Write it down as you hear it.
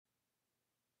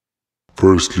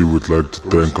Firstly, we'd like to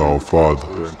thank our Father.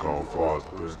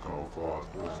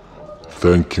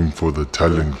 Thank Him for the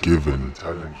talent given.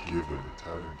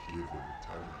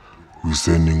 We're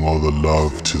sending all the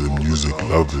love to the music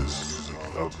lovers.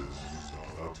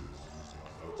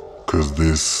 Cause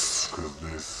this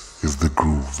is the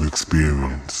groove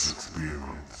experience.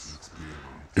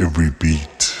 Every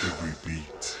beat,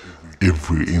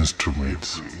 every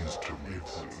instrument,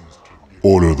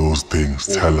 all of those things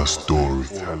tell a story.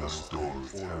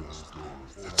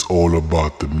 It's all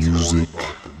about the music,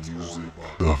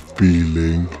 the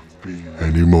feeling,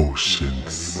 and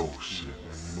emotions.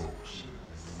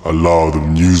 Allow the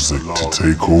music to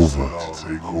take over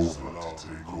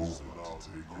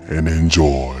and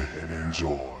enjoy.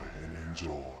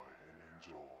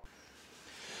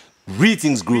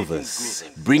 Greetings, groovers,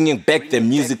 bringing back the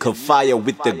musical fire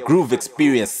with the Groove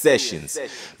Experience sessions,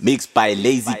 mixed by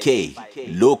Lazy K,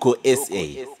 Loco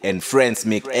SA, and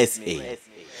FransmicSA,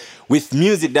 with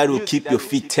music that will keep your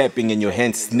feet tapping and your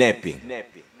hands snapping.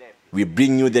 We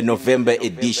bring you the November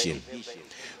edition.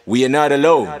 We are not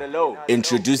alone,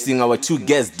 introducing our two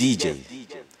guest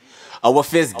DJs. Our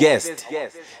first guest,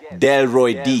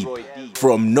 Delroy Deep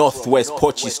from Northwest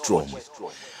Potchefstroom.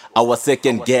 Our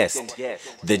second guest,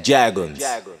 the Jagons,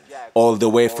 all the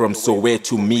way from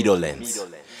Soweto, Meadowlands.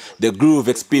 The Groove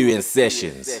Experience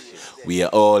sessions. We are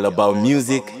all about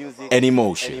music and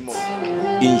emotions.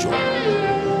 Enjoy.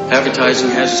 Advertising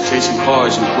has us chasing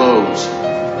cars and clothes,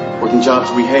 working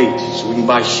jobs we hate so we can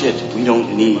buy shit we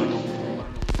don't need.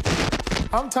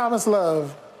 I'm Thomas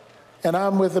Love, and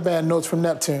I'm with the band Notes from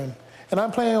Neptune, and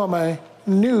I'm playing on my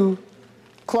new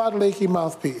Claude Lakey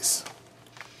mouthpiece.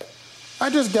 I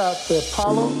just got the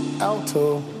Palo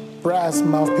Alto brass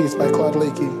mouthpiece by Claude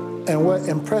Lakey, and what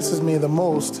impresses me the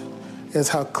most is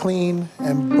how clean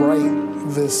and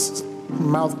bright this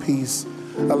mouthpiece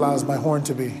allows my horn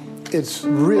to be. It's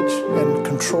rich and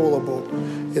controllable.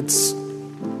 It's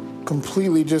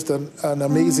completely just an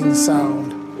amazing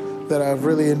sound that I've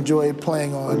really enjoyed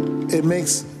playing on. It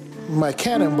makes my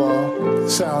cannonball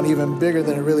sound even bigger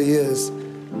than it really is,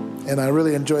 and I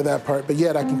really enjoy that part, but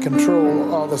yet I can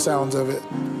control all the sounds of it.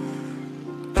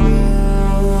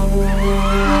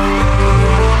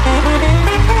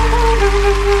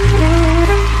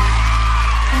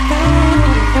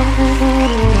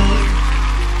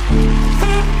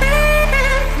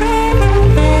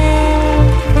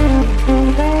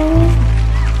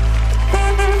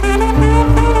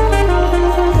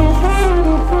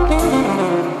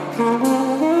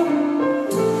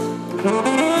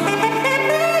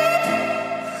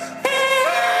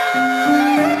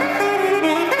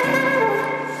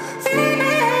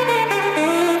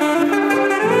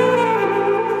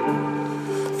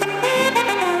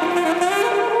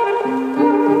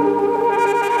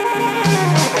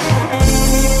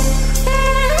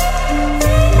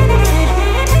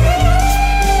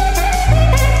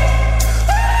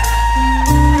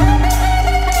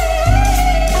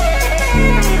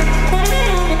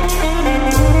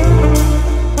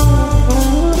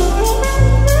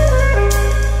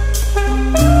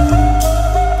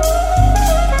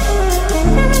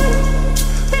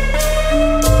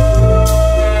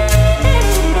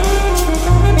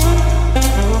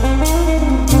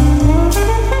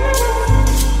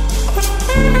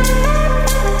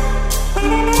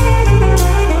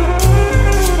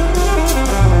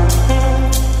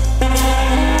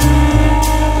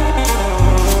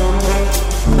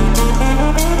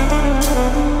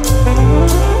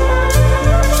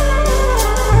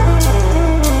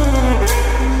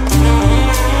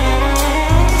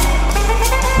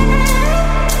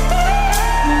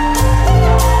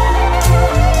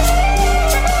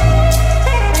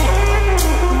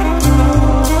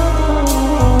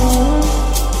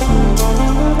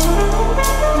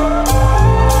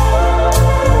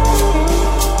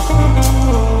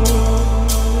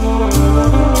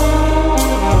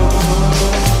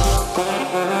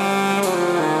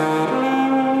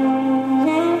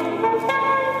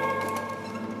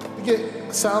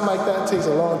 Sound like that takes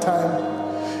a long time,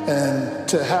 and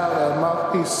to have a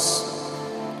mouthpiece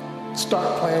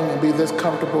start playing and be this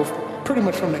comfortable pretty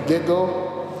much from the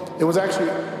get-go, it was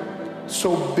actually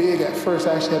so big at first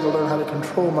I actually had to learn how to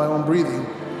control my own breathing,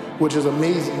 which is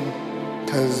amazing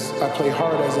because I play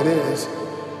hard as it is,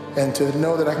 and to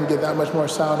know that I can get that much more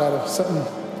sound out of something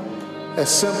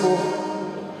as simple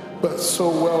but so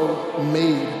well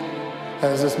made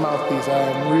as this mouthpiece. I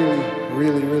am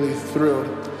really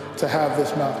thrilled to have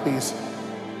this mouthpiece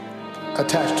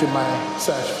attached to my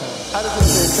saxophone. I just want to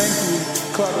say thank you,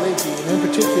 Claude Lakey, and in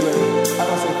particular, I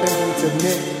want to say thank you to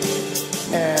Nick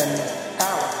and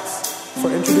Alex for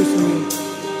introducing me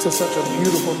to such a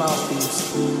beautiful mouthpiece.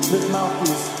 This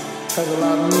mouthpiece has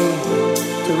allowed me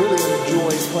to really enjoy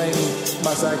playing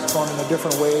my saxophone in a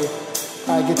different way.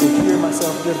 I get to hear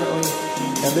myself differently,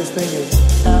 and this thing is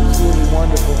absolutely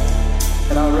wonderful.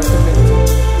 And I would recommend it to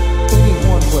any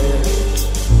horn player,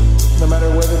 no matter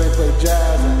whether they play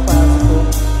jazz or classical,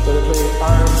 whether they play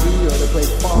R&B or they play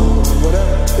funk or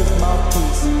whatever. This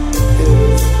mouthpiece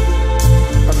is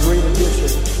a great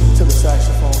addition to the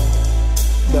saxophone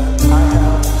that I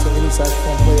have, to any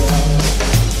saxophone player out there.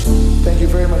 Thank you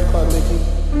very much, Claude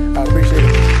Leakey. I appreciate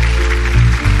it.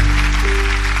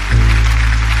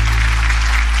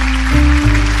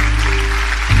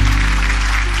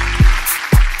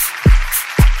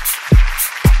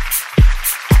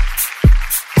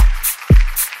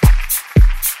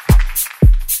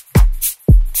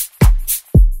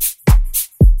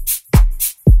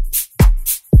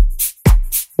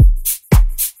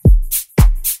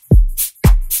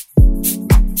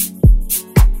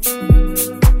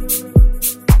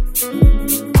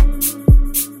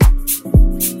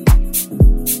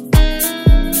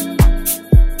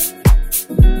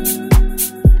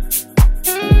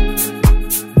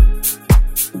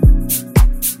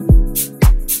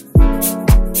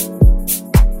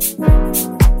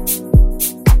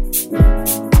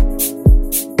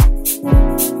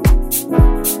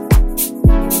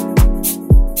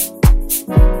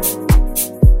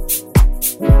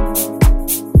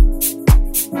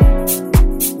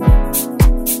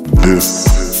 This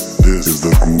is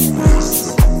the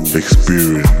groove.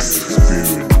 Experience.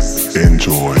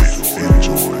 Enjoy.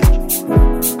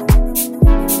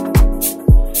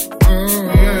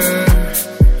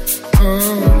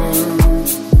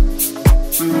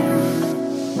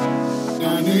 I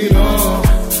need all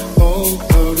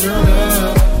of your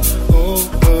love, all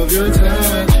of your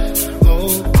touch,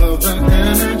 all of the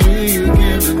energy you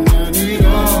give, and I need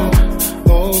all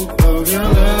of your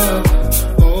love,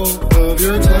 all of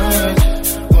your touch,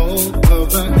 all of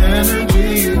the energy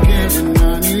you give, and I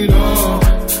need all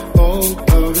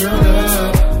of your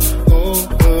love, all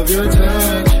of your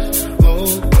touch, all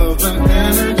of the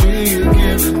energy you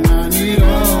give, and I need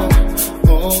all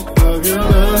of your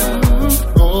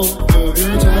love, all of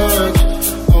your touch,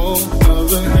 all of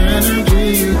the energy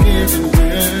you give, and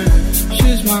then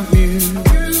she's my muse.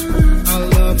 I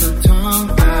love her tongue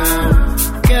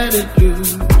out, get it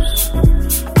loose.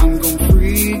 I'm gon'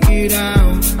 freak it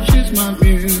out. She's my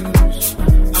muse.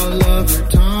 I love her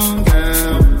tongue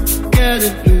out, get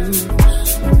it loose.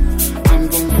 I'm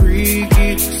gon' freak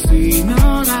it. See, no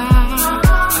lie,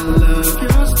 I love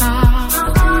your style.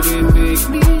 You didn't make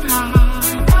me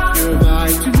high. Your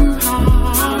vibe too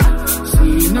high.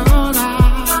 See, no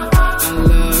lie, I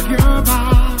love your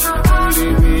vibe. You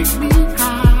didn't make me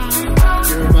high.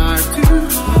 Your vibe too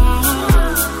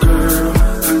high. Girl,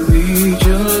 I need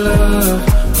your love.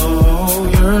 Oh,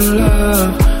 your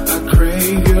love. I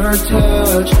crave your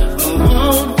touch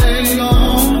all day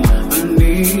long. I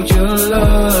need your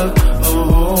love.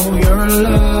 Oh, your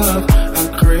love.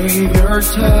 I crave your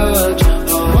touch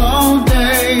all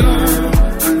day long.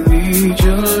 I need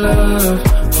your love.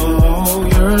 Oh,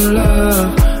 your love.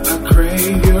 I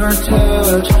crave your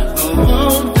touch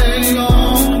all day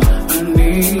long. I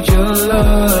need your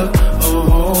love.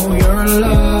 Oh, your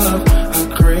love.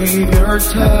 I crave your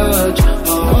touch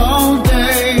all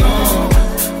day long.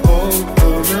 Oh,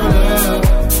 of your love.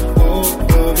 Oh,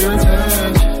 of your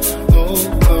touch. Oh,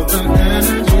 of the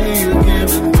energy you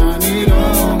give, and I need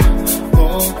all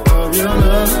of your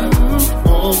love.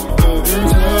 Oh, of your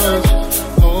touch.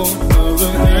 Oh, of the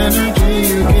energy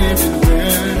you give, and then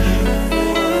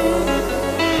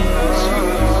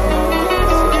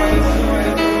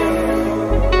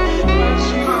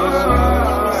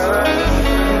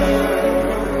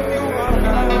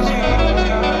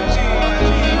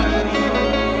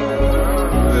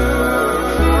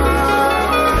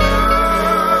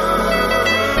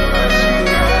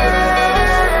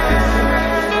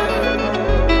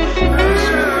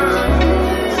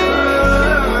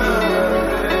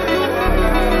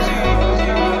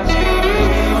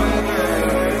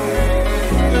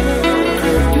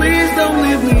please don't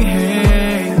leave me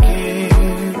hanging,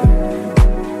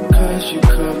 'cause you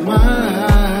caught my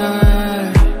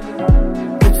eye.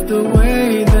 It's the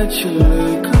way that you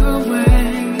look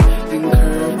away and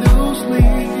curve those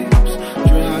lips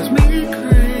drives me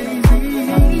crazy.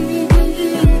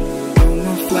 You're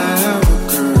my flower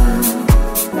girl.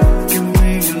 Give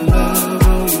me your love,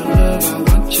 oh your love. I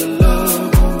want your love,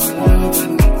 oh my love. I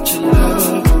need your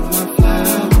love, oh my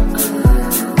flower girl.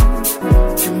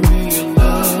 Give me your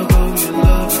love, oh your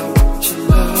love. I want your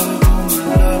love, oh my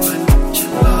love. I need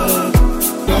your love.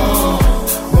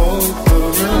 Oh,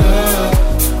 of your love,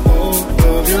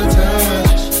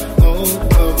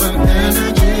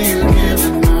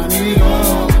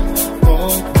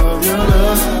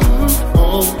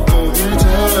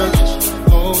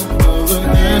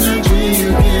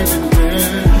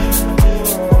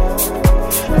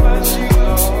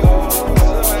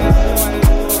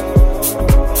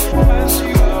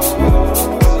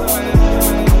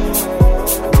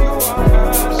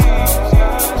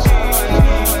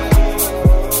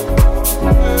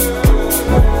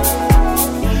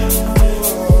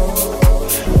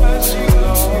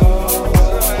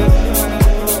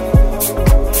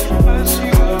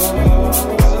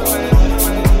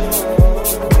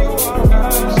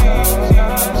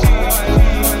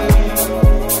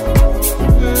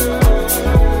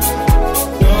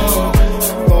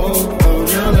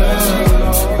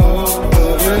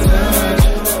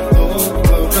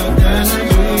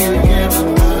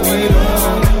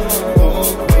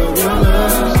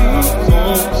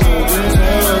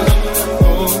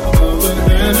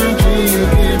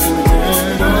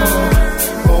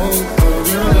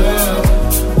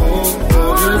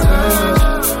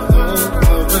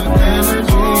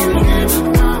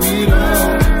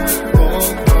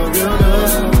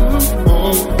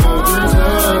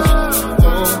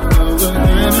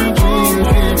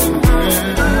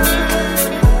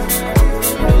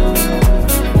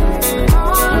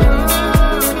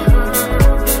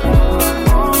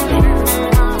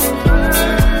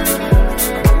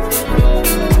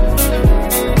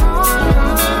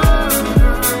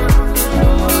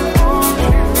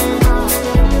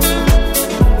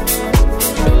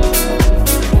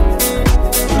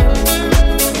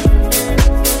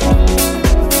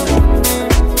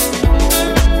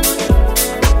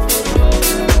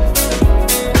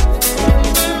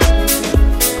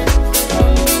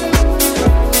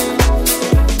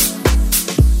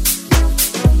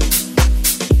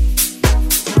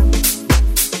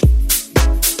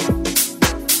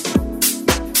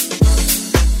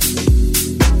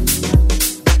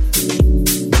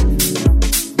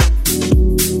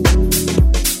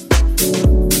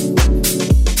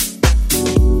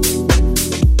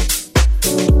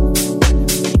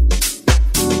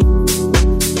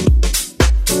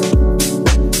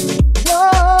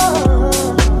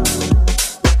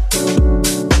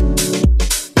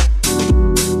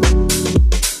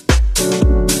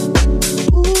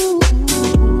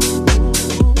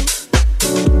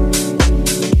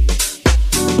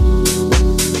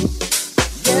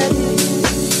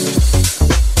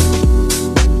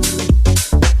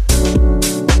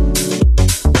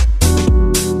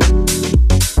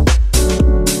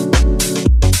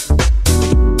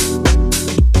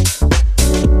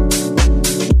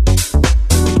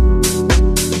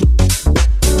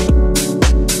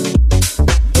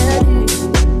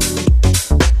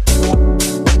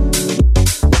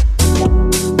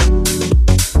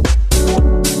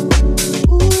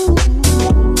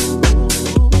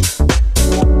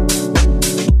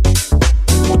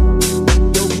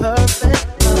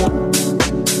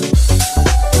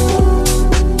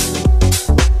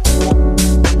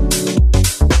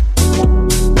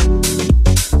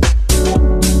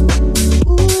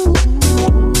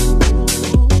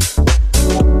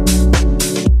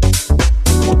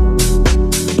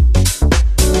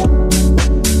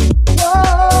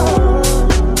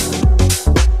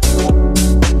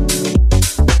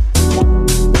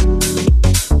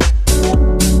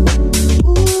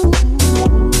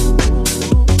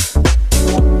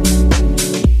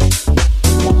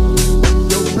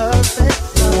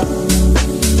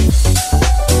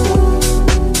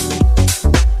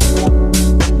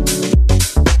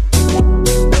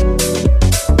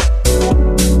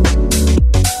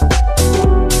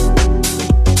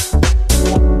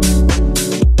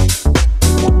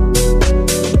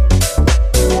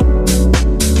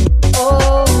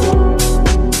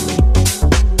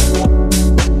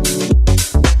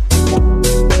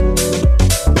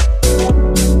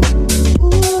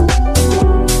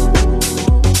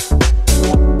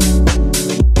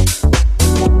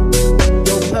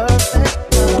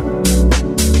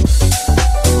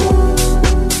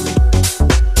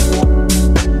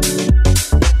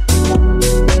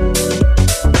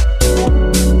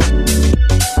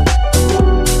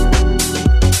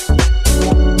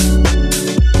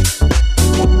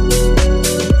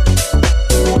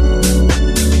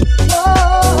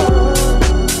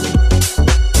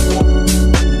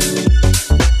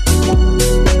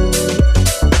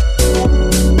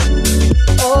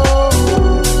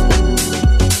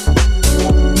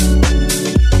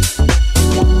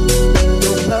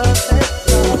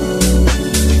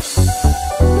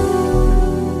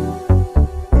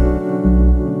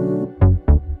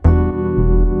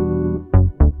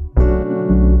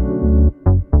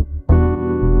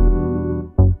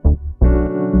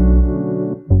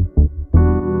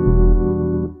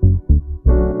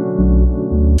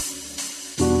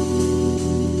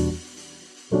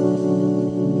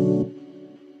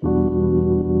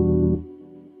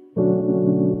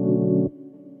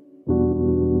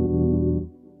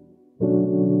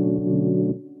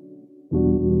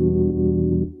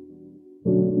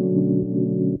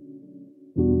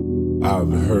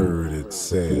 I've heard it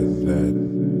said that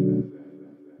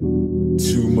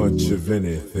too much of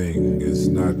anything is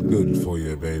not good for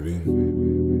you, baby.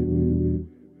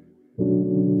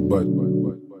 But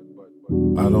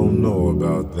I don't know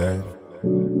about that.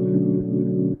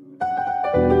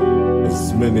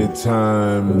 As many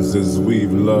times as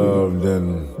we've loved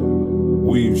and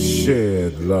we've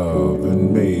shared love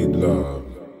and made love,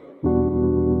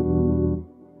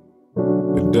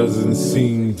 it doesn't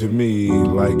seem to me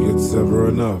like it's ever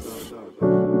enough.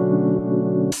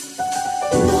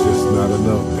 It's just not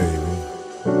enough, baby.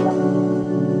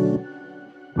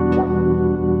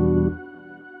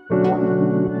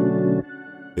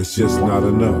 It's just not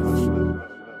enough.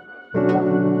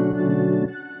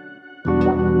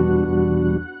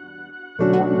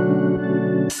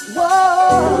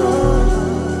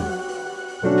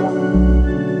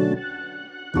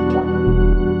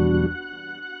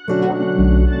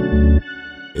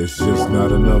 It's just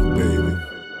not enough, baby.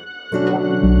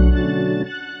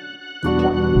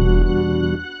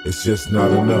 It's just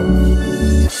not enough.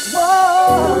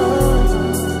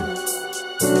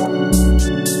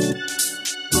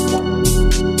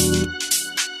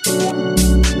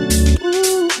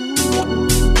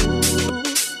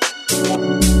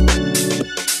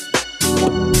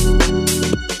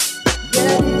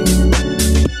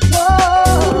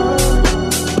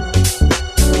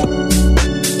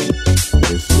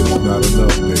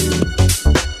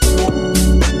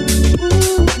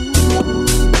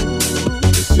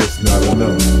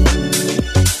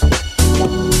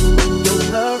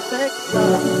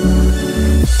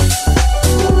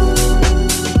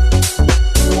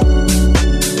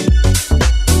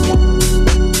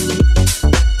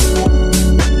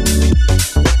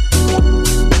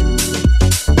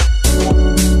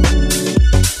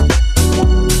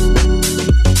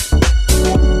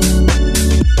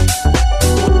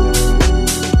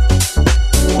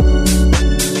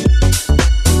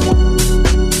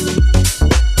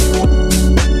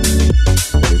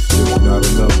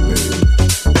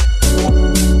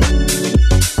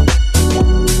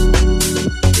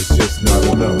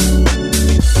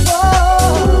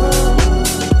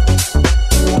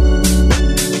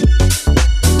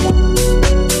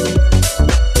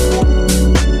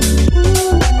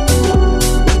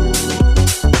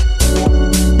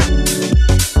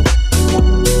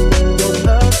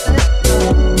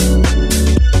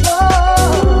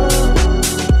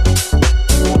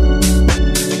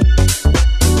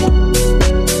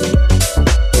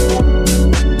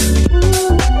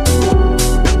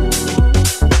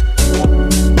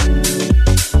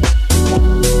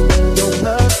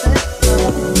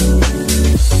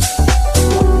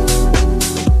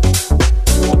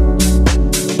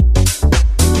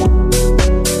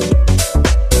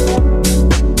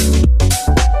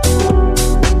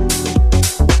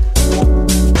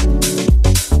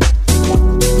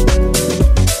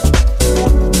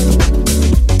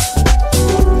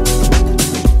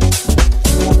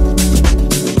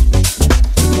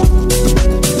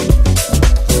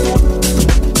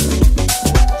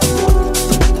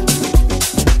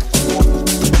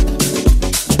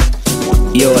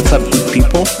 Yo, what's up, good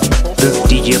people? This is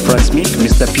DJ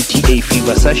FransmicSA PTA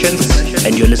Fever Sessions,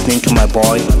 and you're listening to my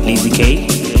boy Lazy K.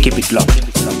 Keep it locked.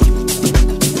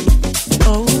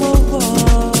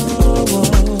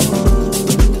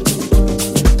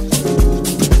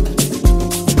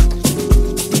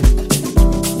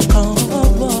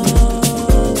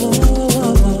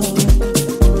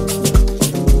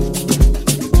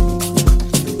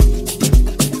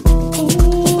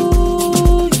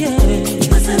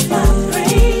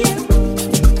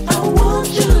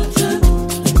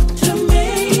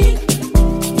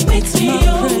 Makes me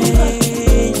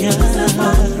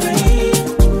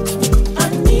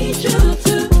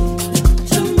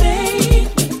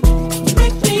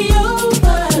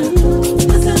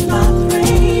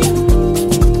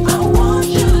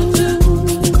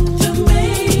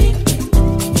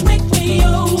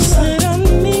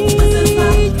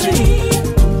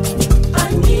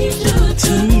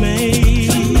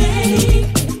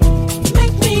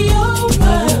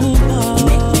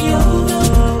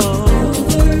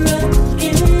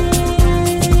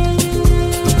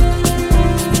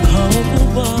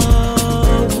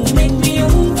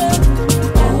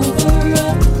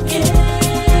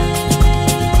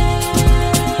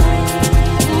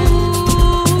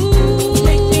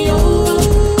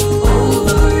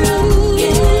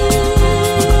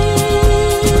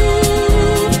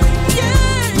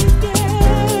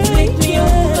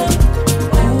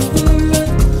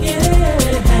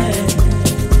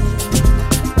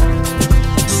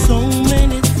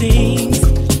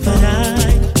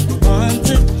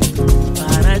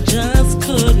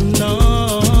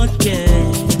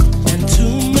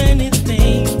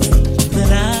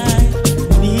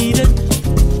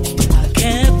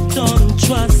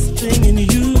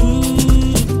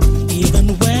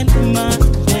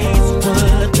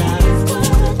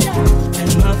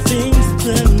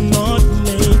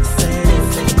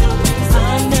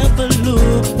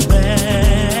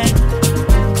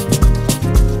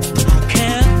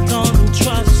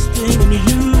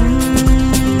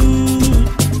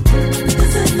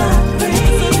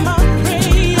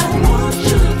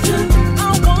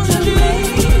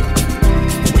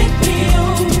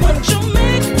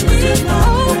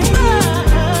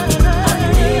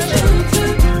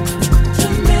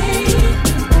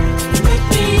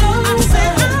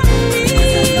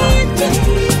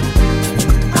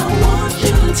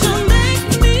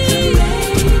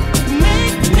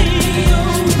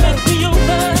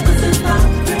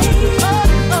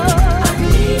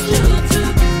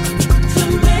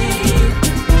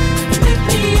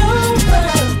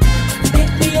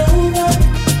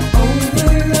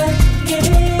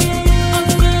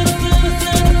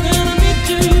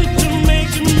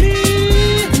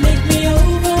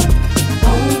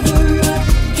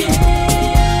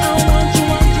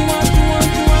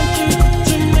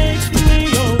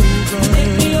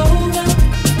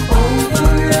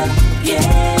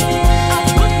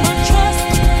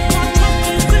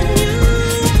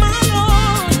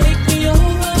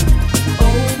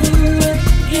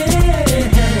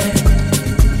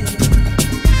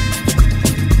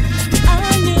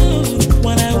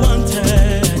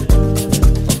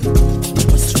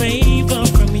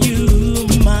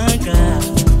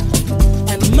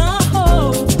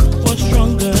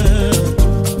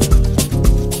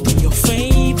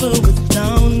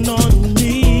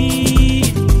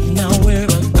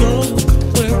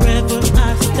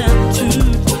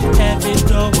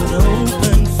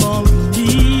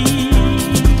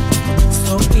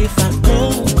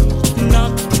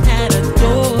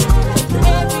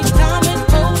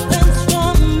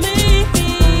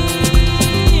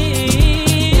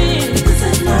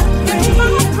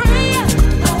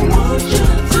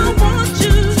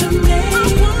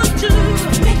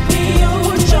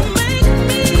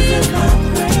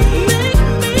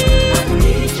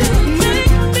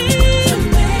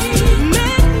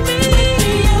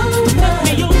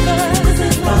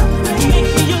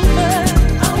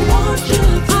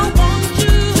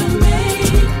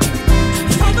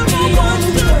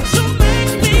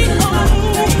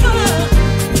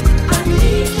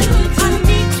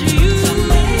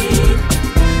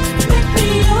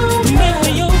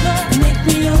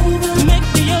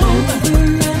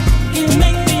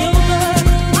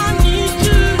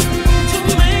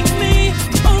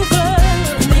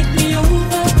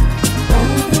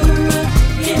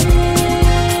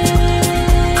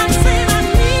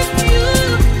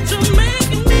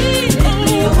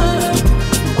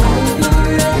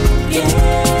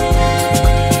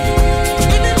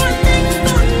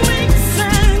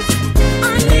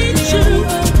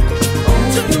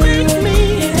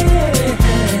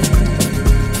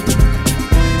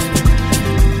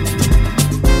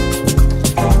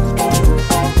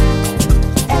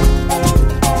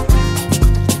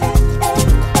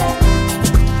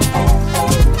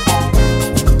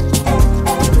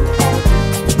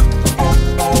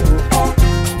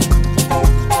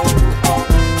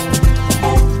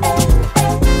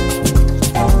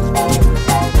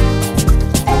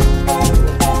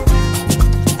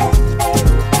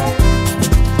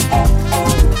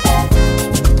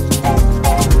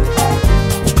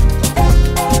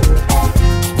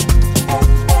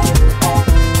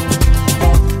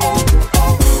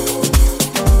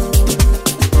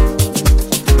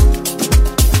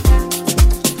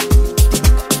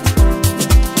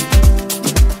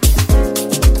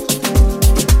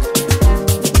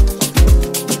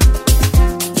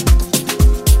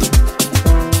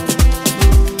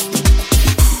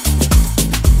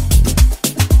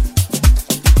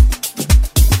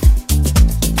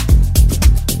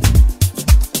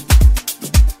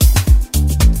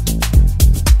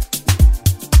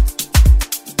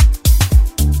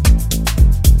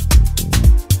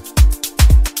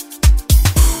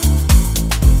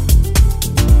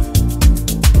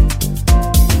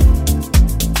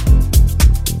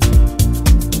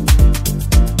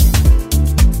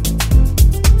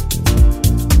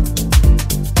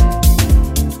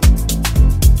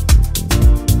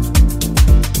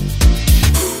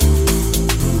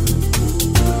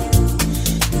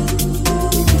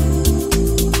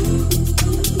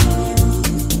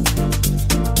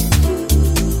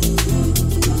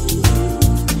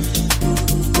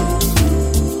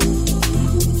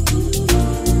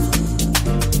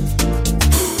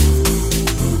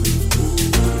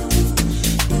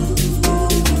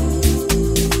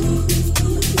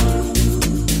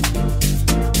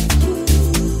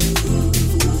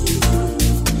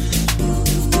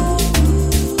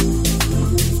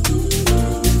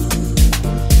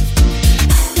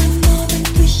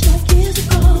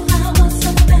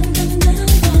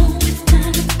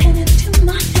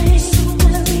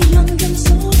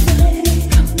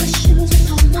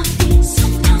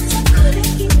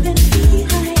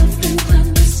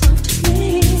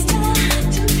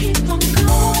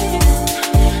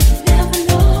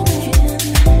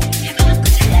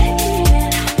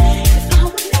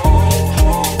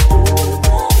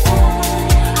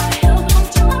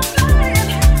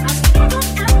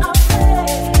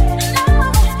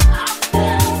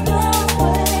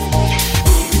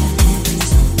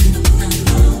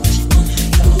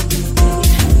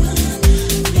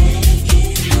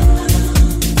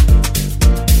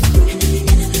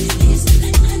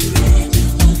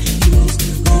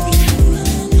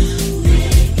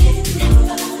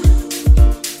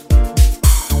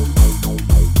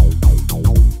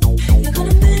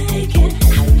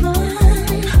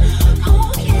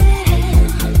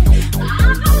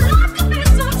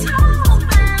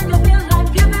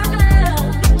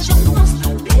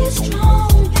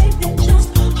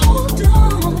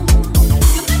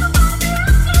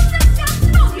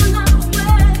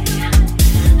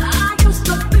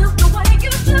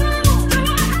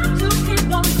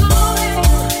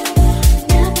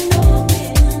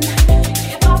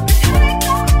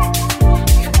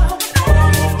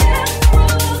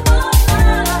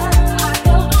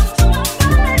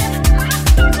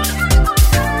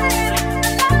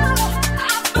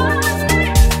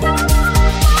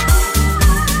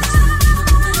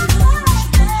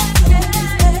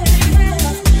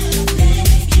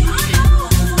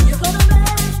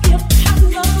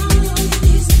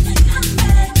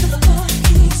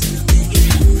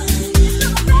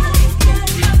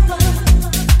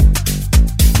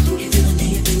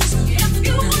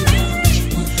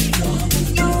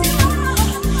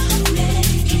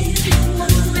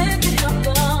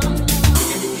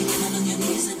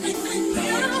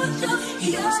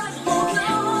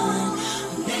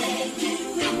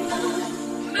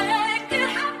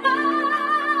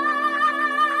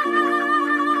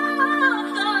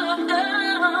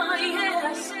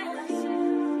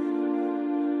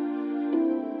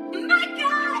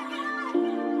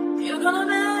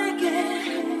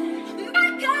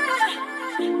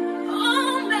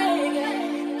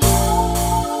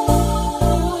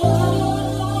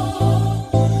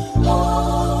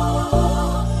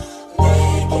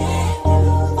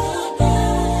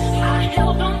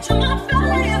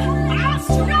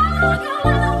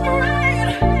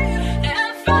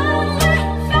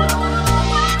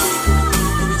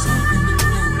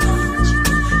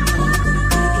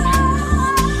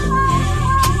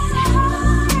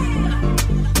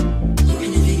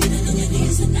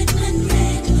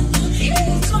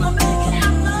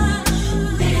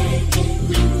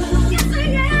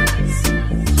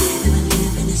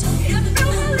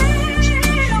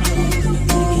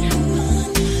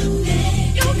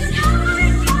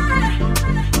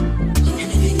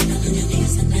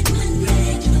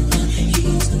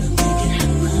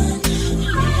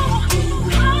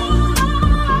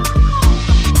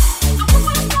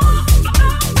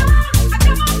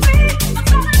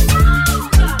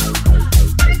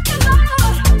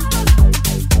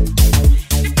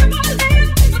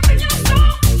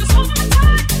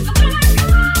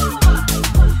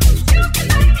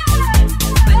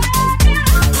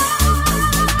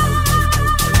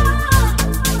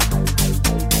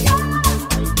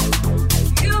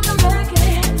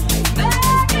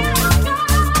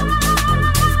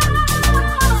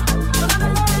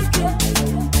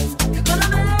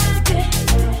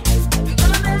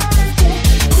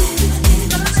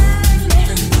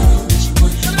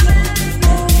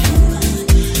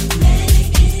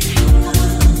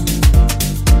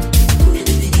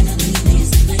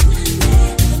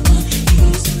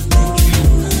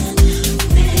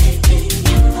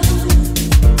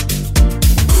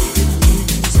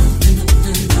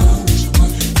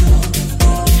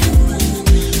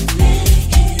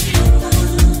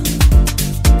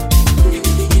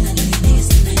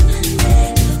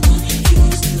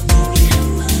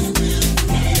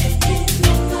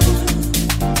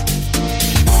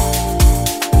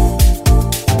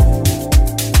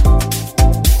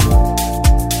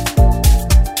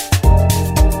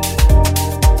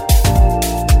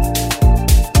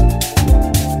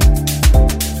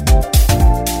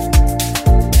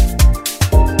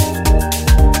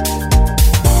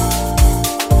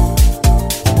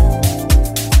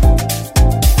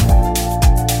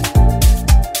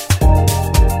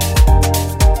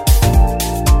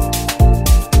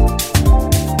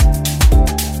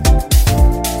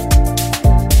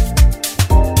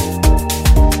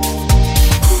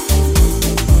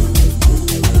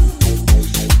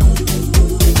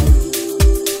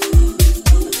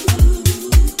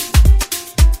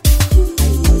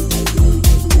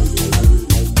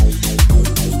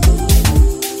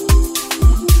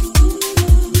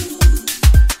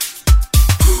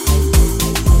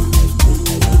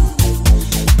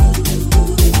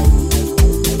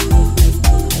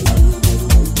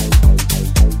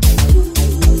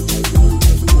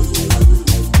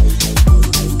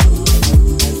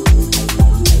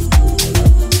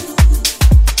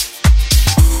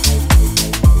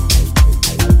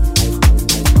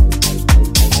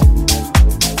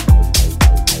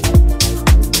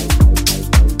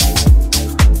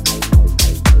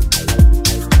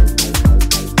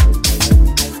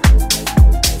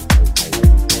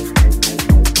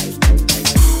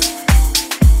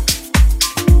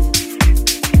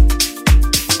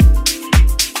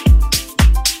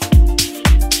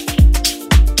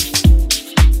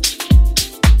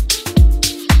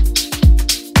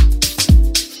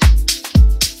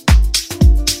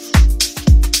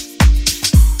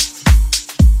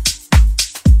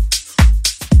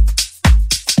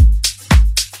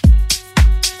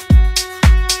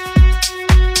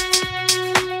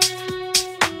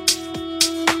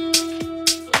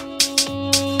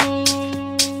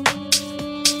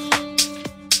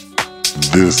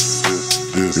This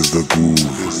is the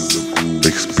groove.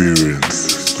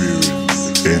 Experience.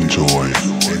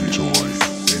 Enjoy.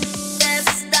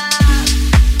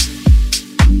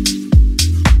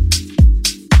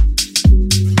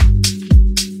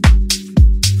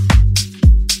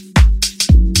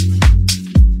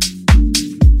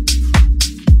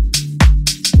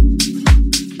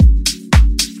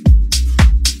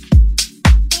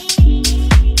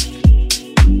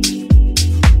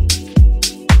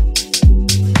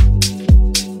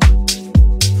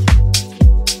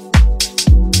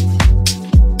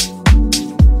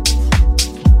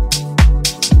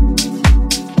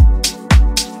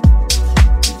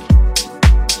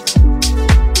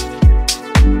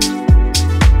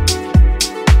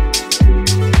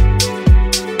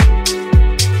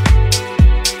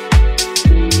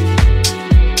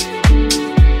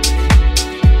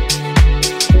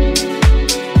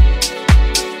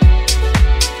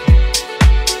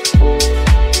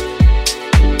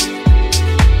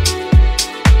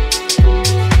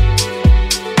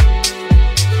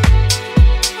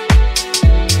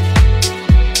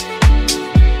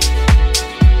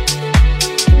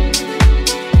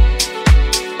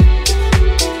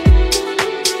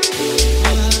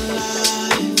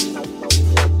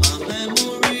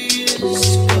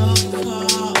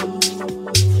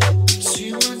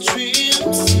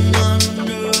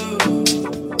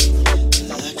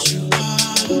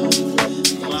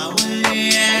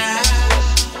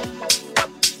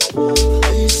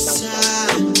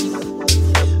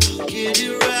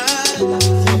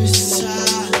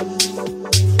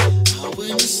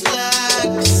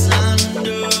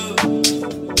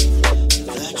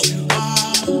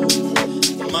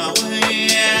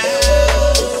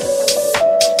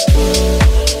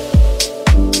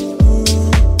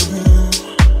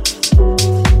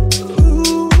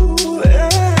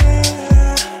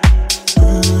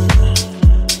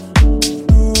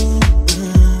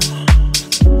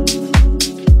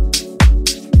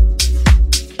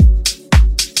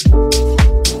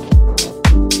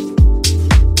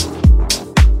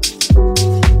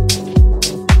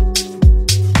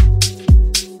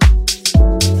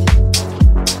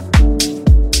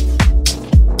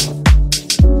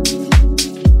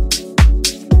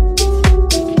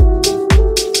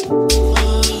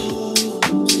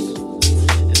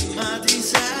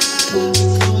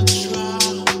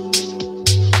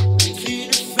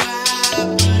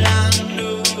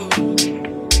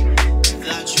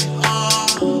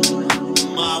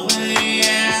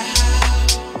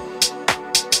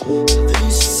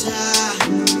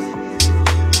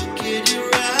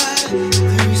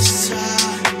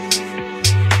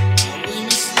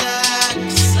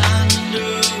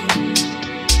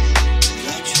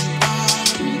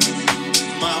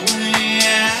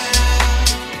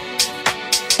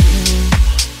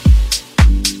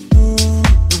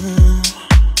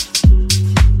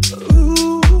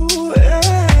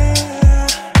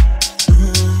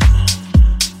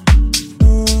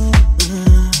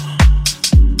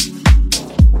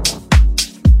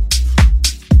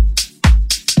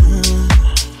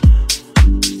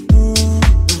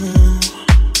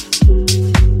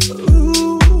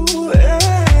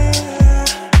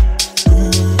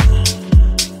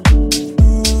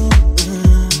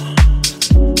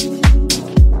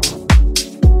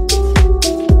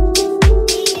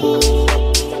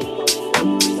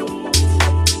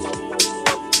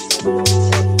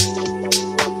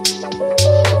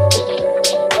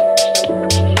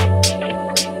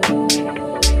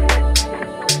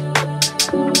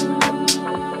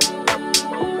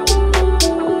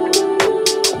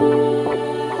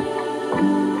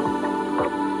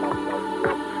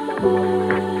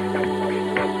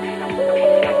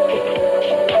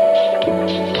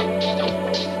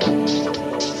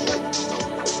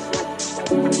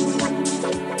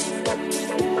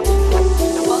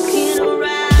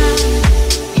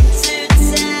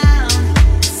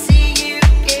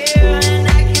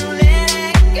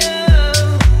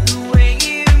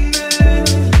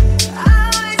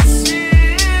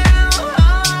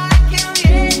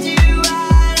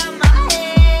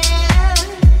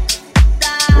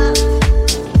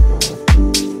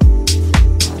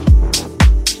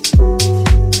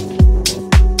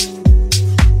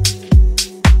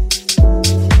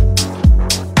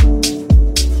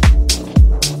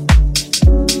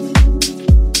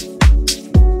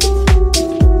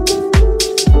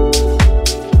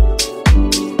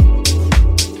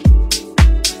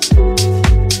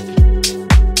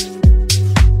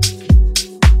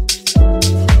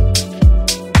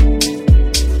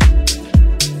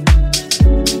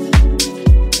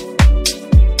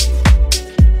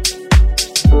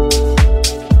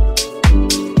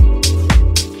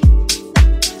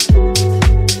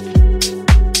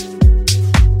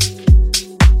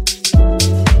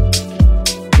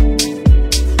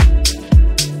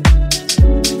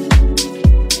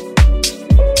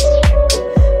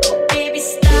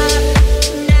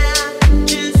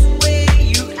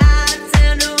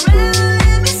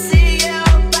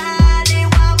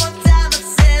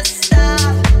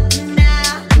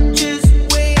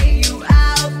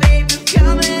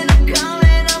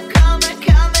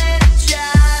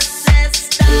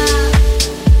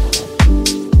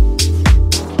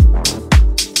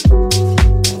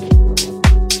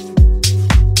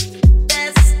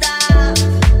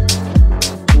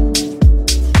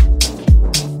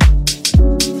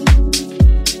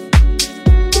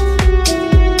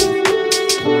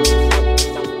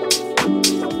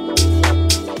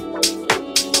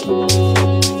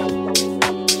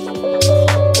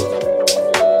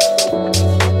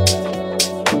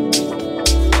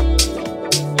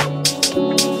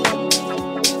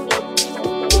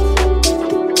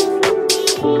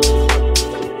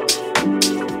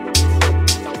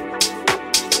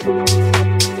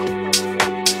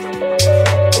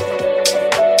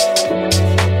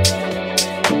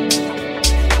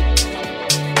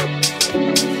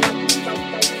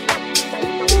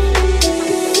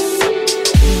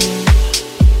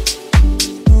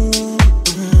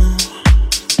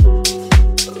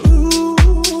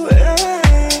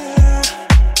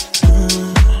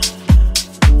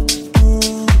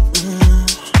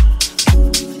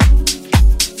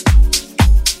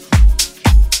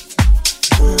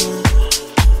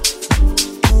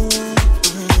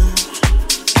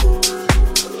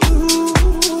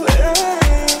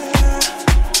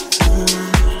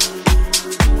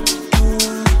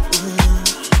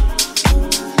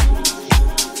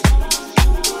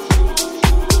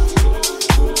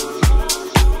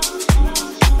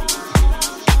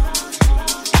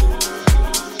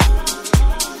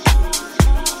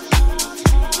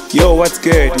 Yo, what's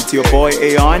good? It's your boy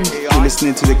Aeon. You're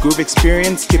listening to the Groove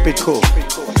Experience. Keep it cool.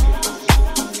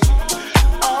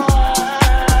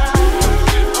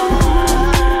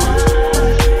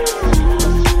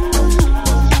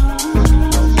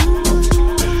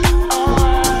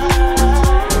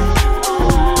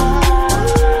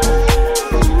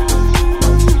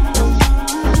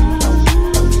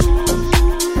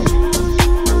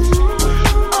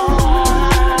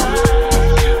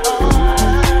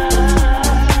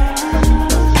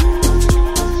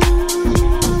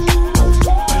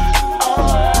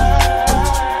 Oh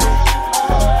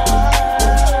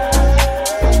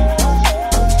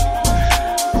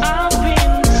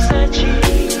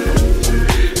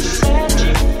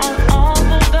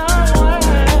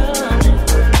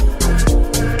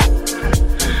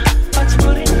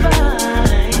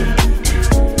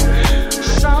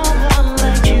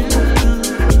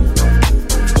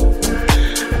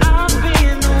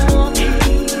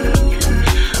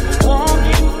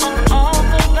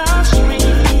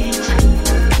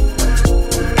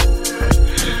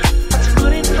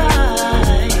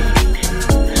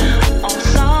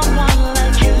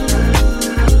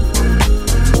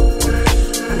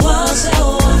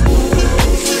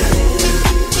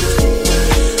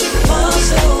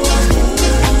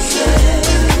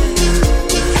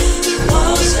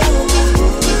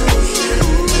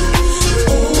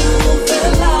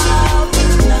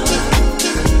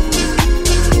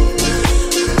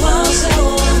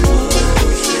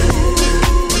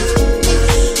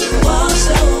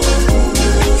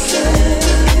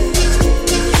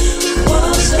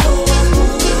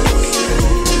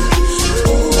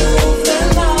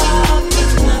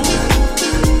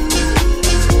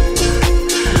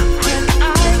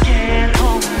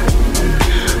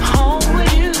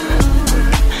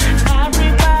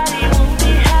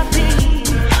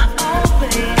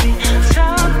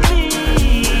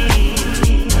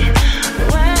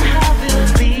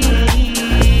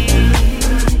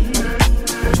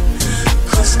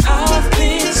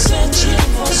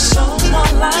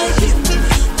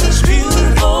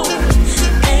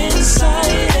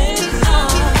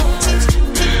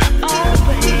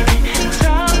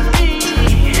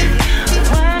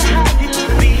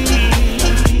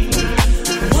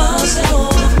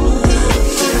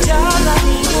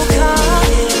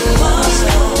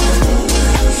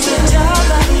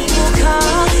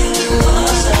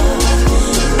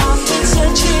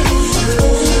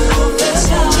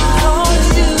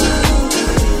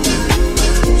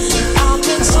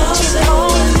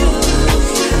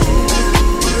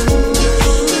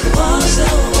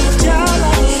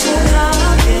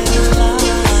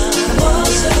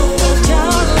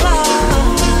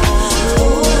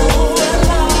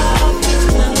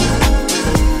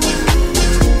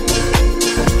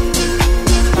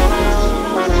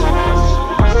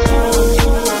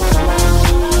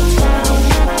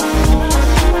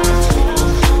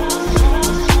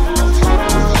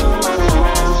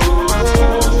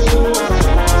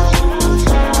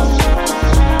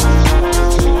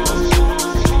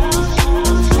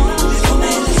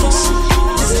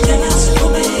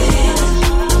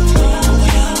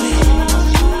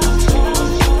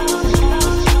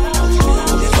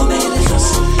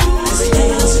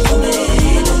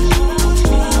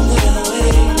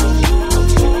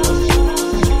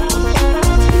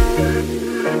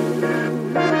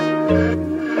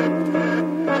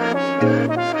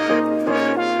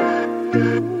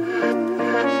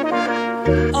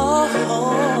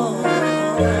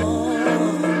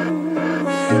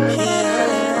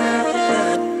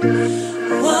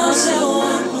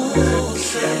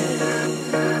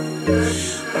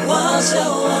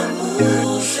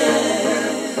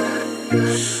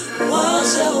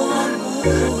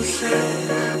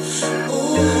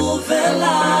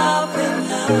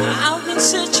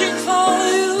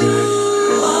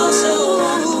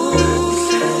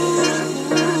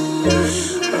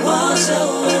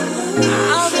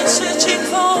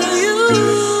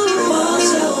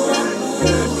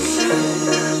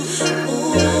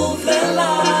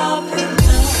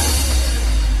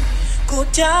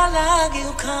Jala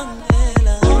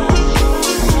ngiyukhandela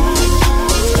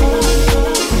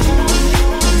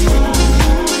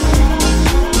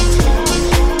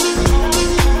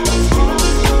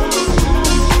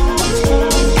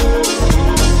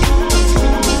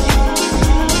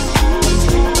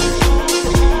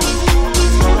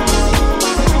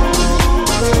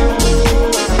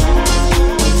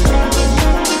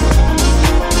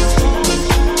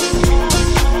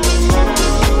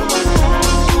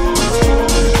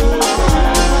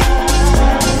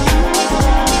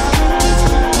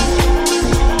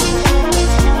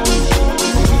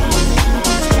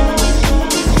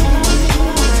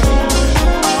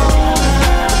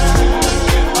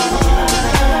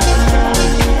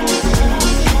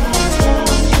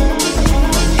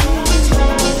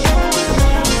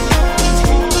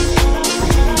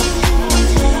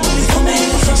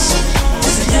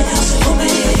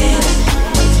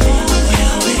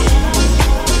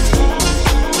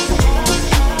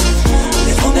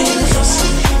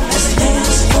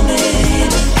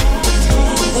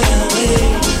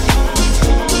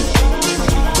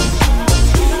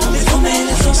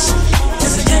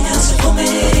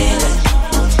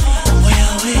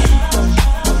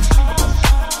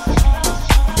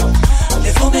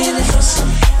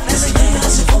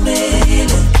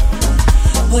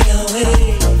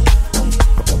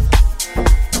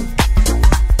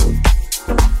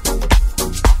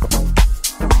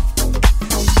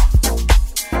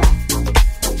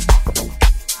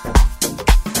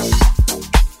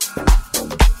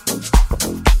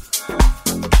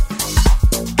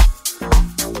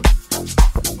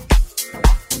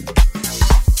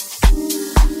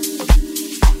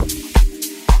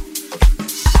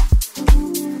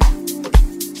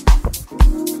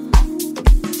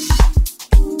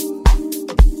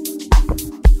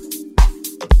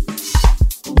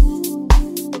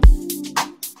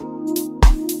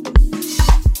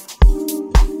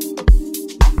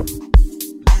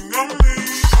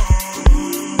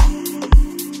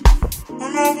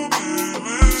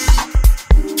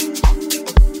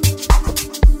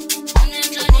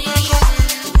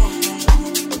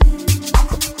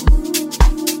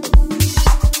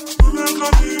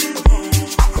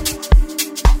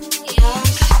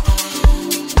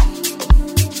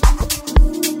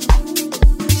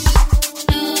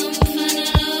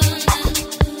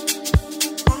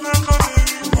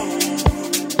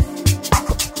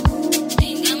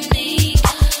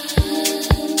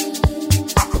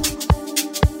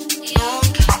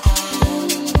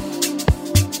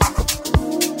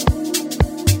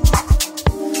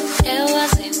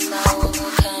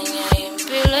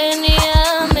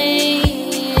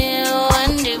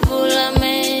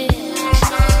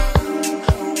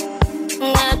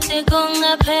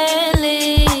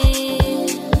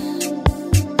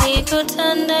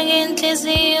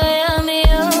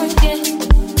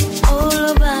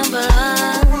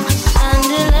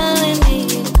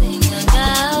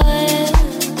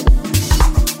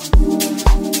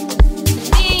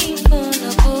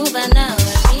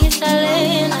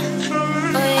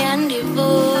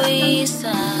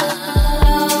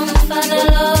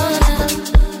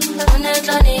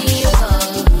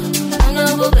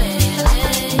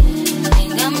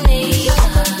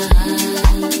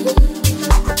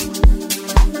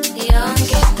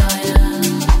Young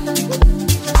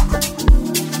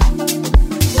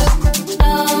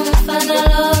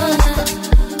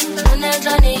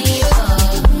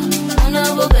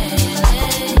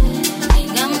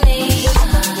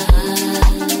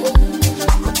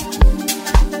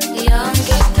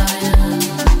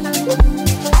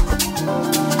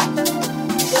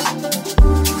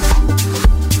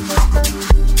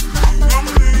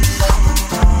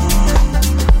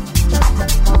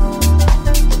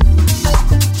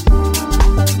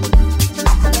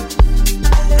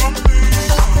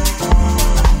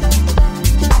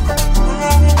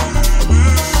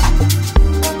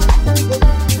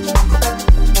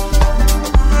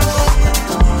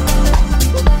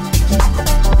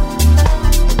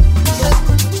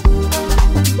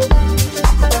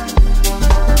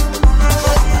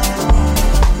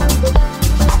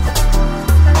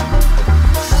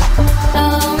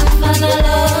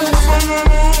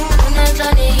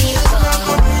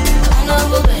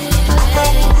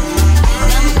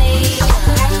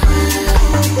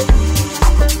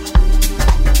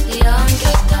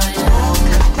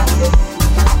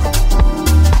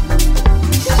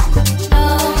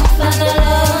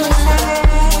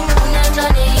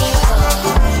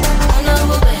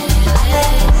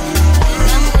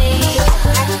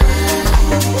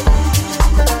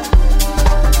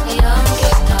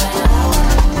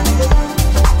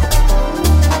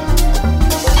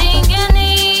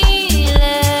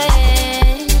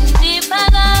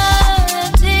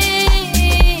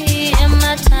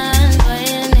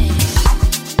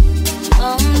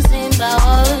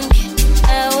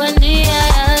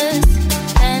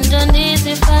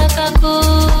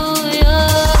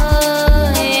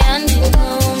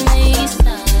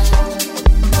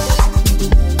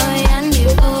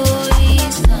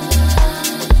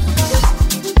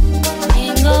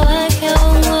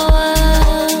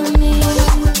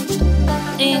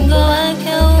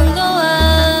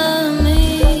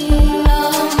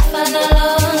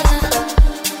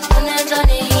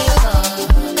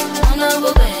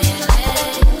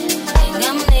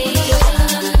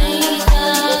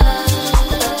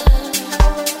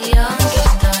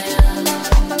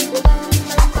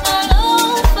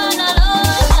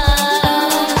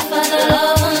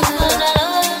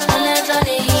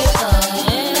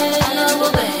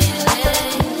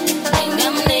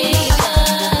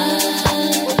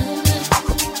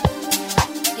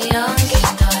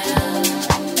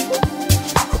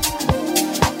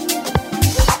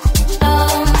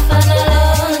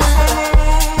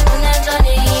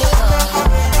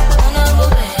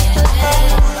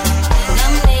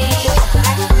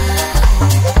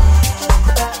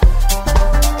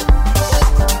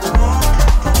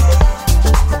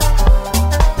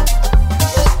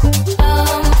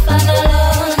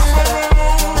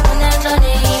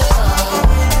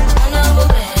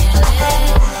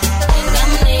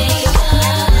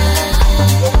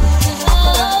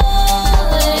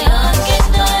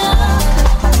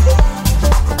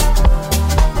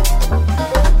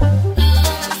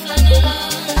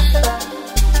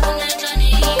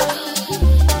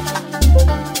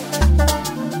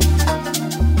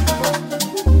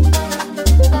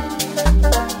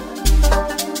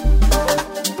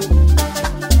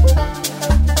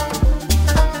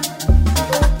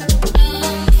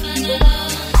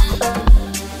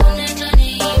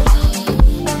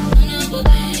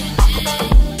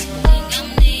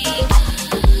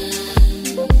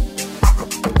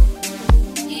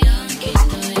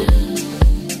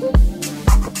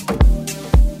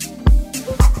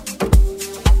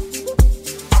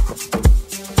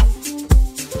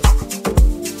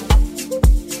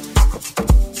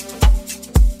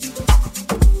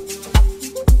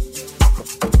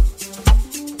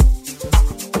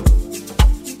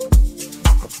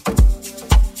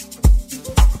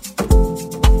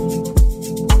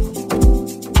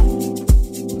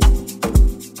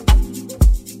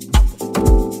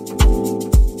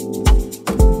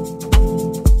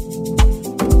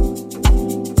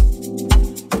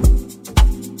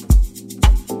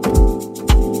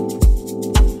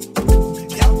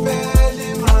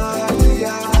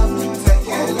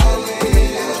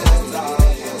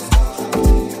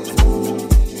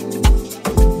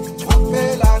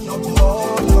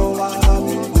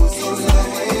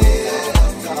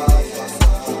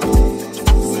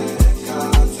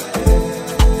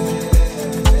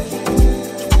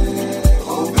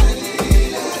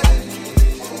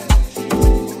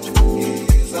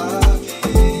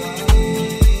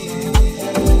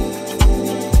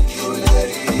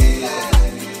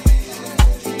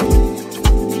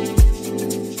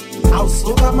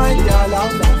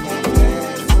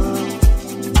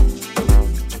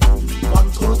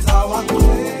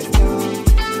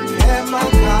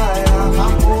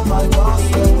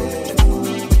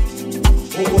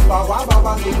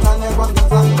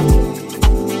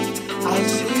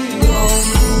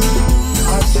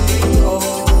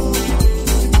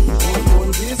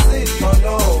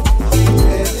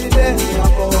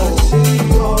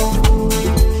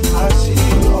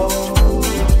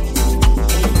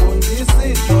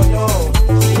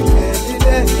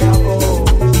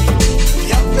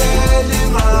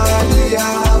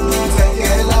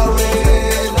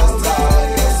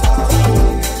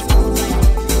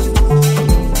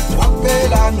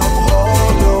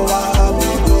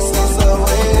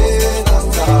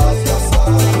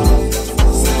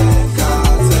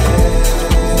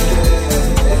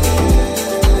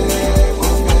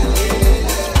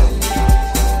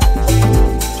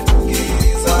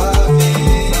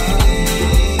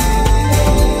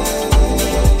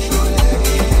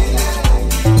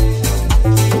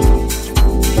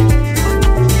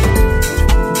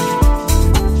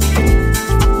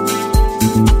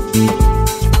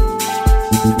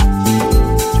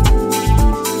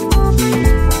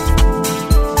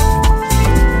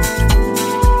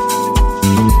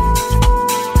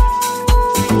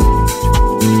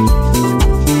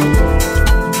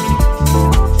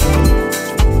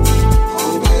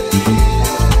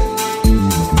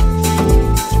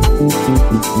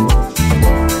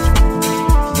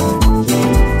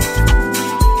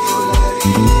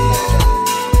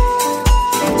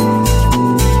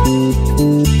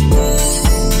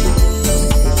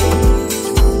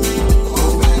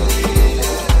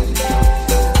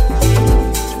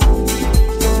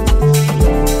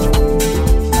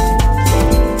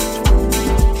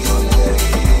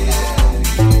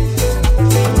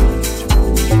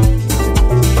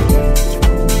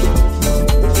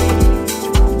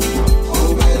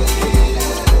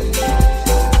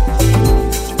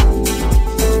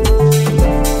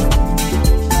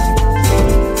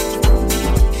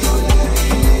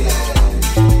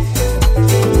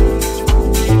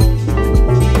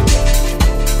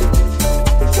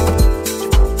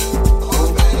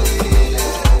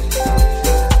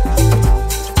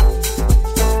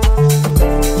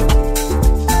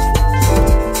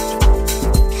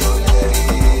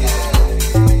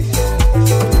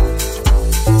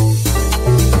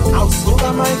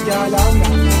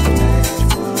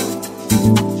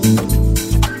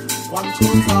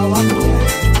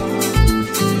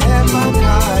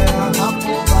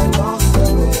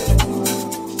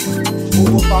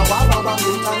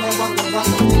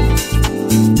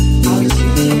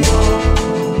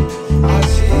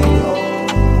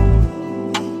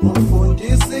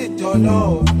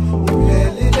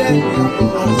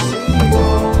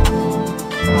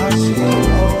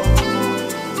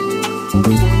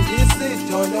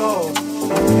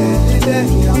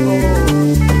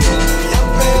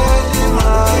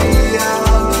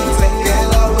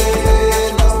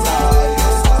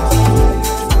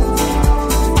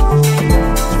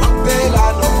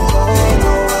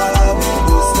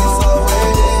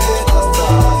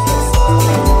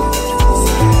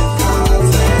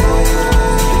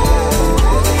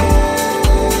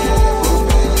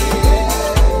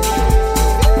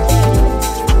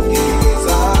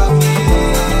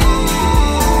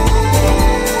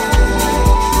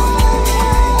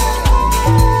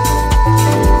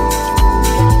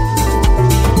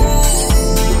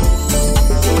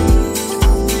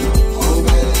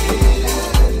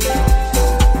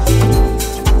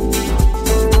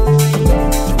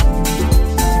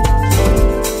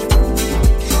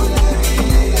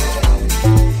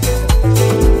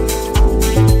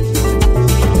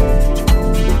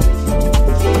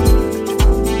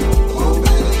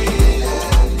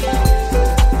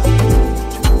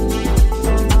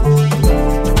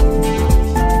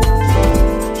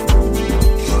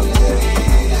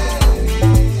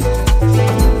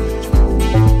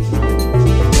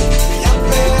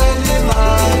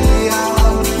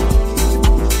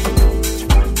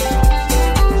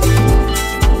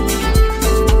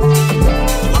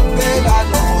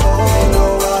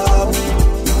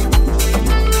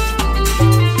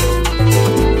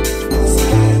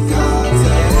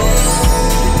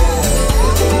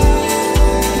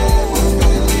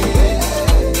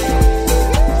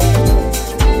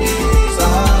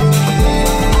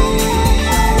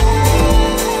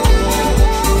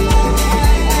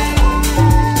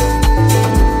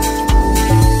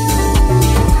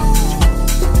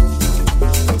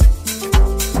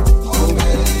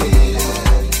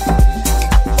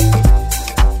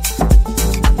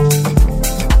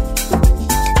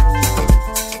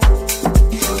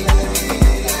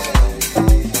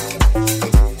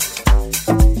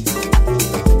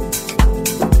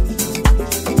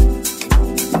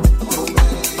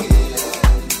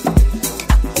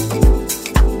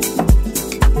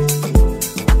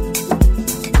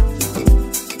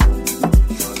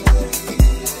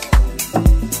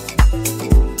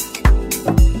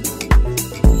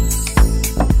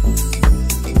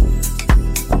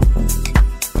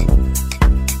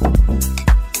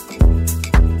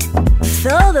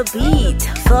Feel the beat,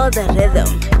 feel the rhythm.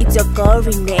 It's your girl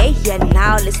Renee. You're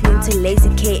now listening to Lazy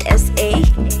K SA.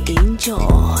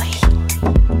 Enjoy.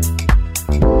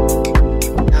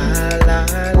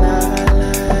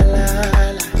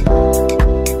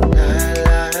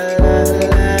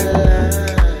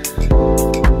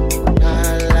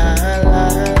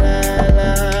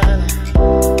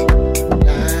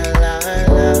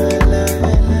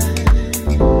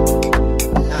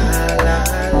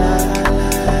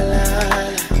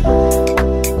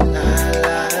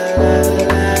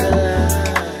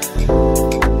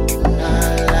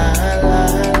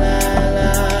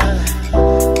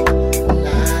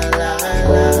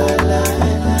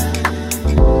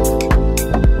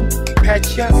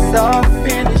 Yourself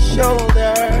in the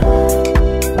shoulder,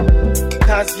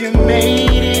 'cause you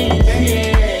made it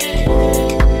here.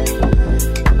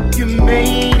 You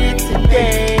made it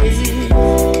today.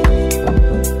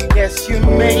 Yes, you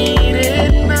made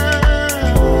it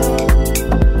now.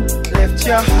 Lift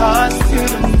your hearts to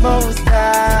the Most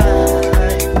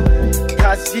High,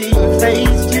 'cause He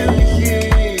placed you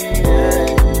here,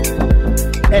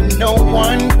 and no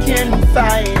one can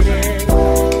fight it.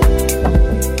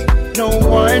 No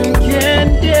one can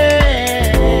dare.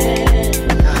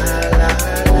 La la la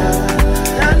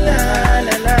la la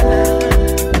la la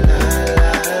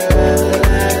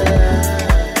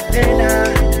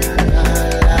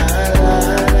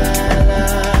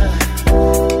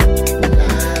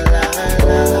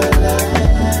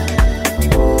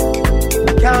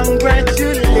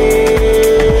Congratulations,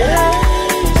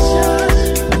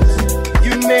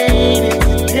 you made it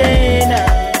today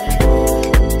now.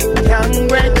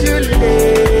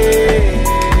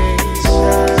 Congratulations.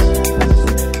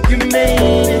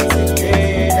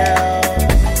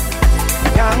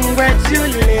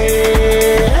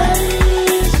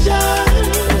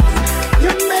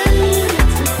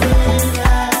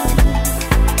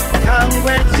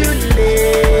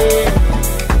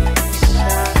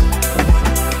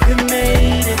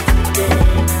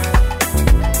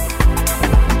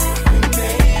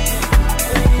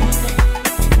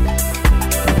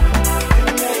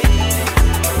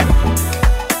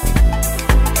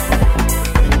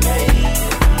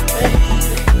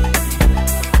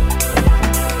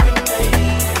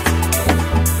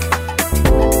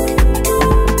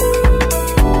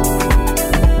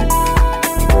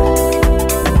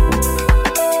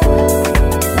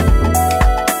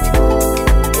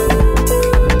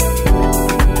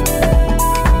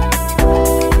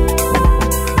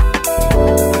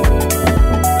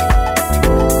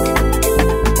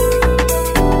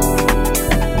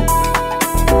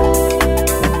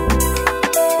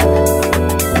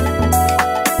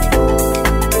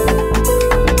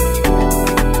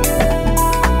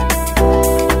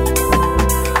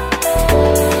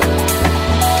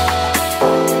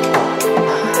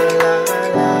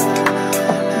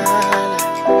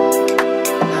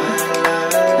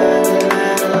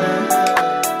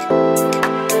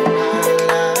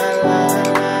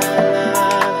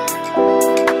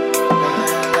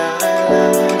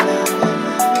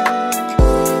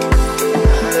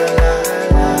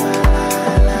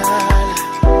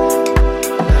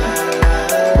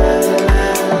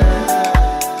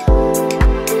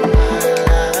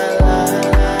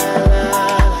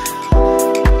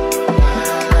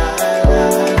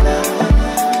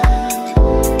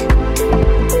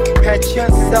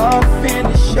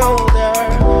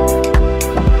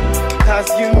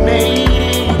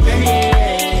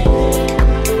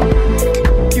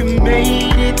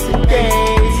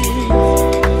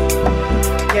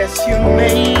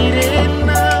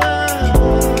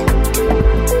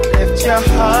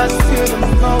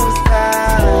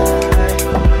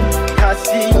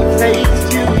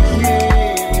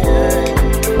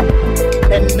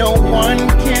 one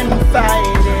can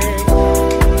fight it.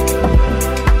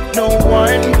 No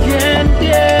one can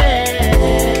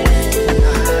dare.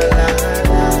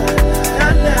 La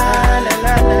la la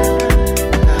la la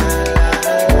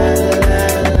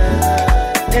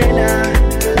la la.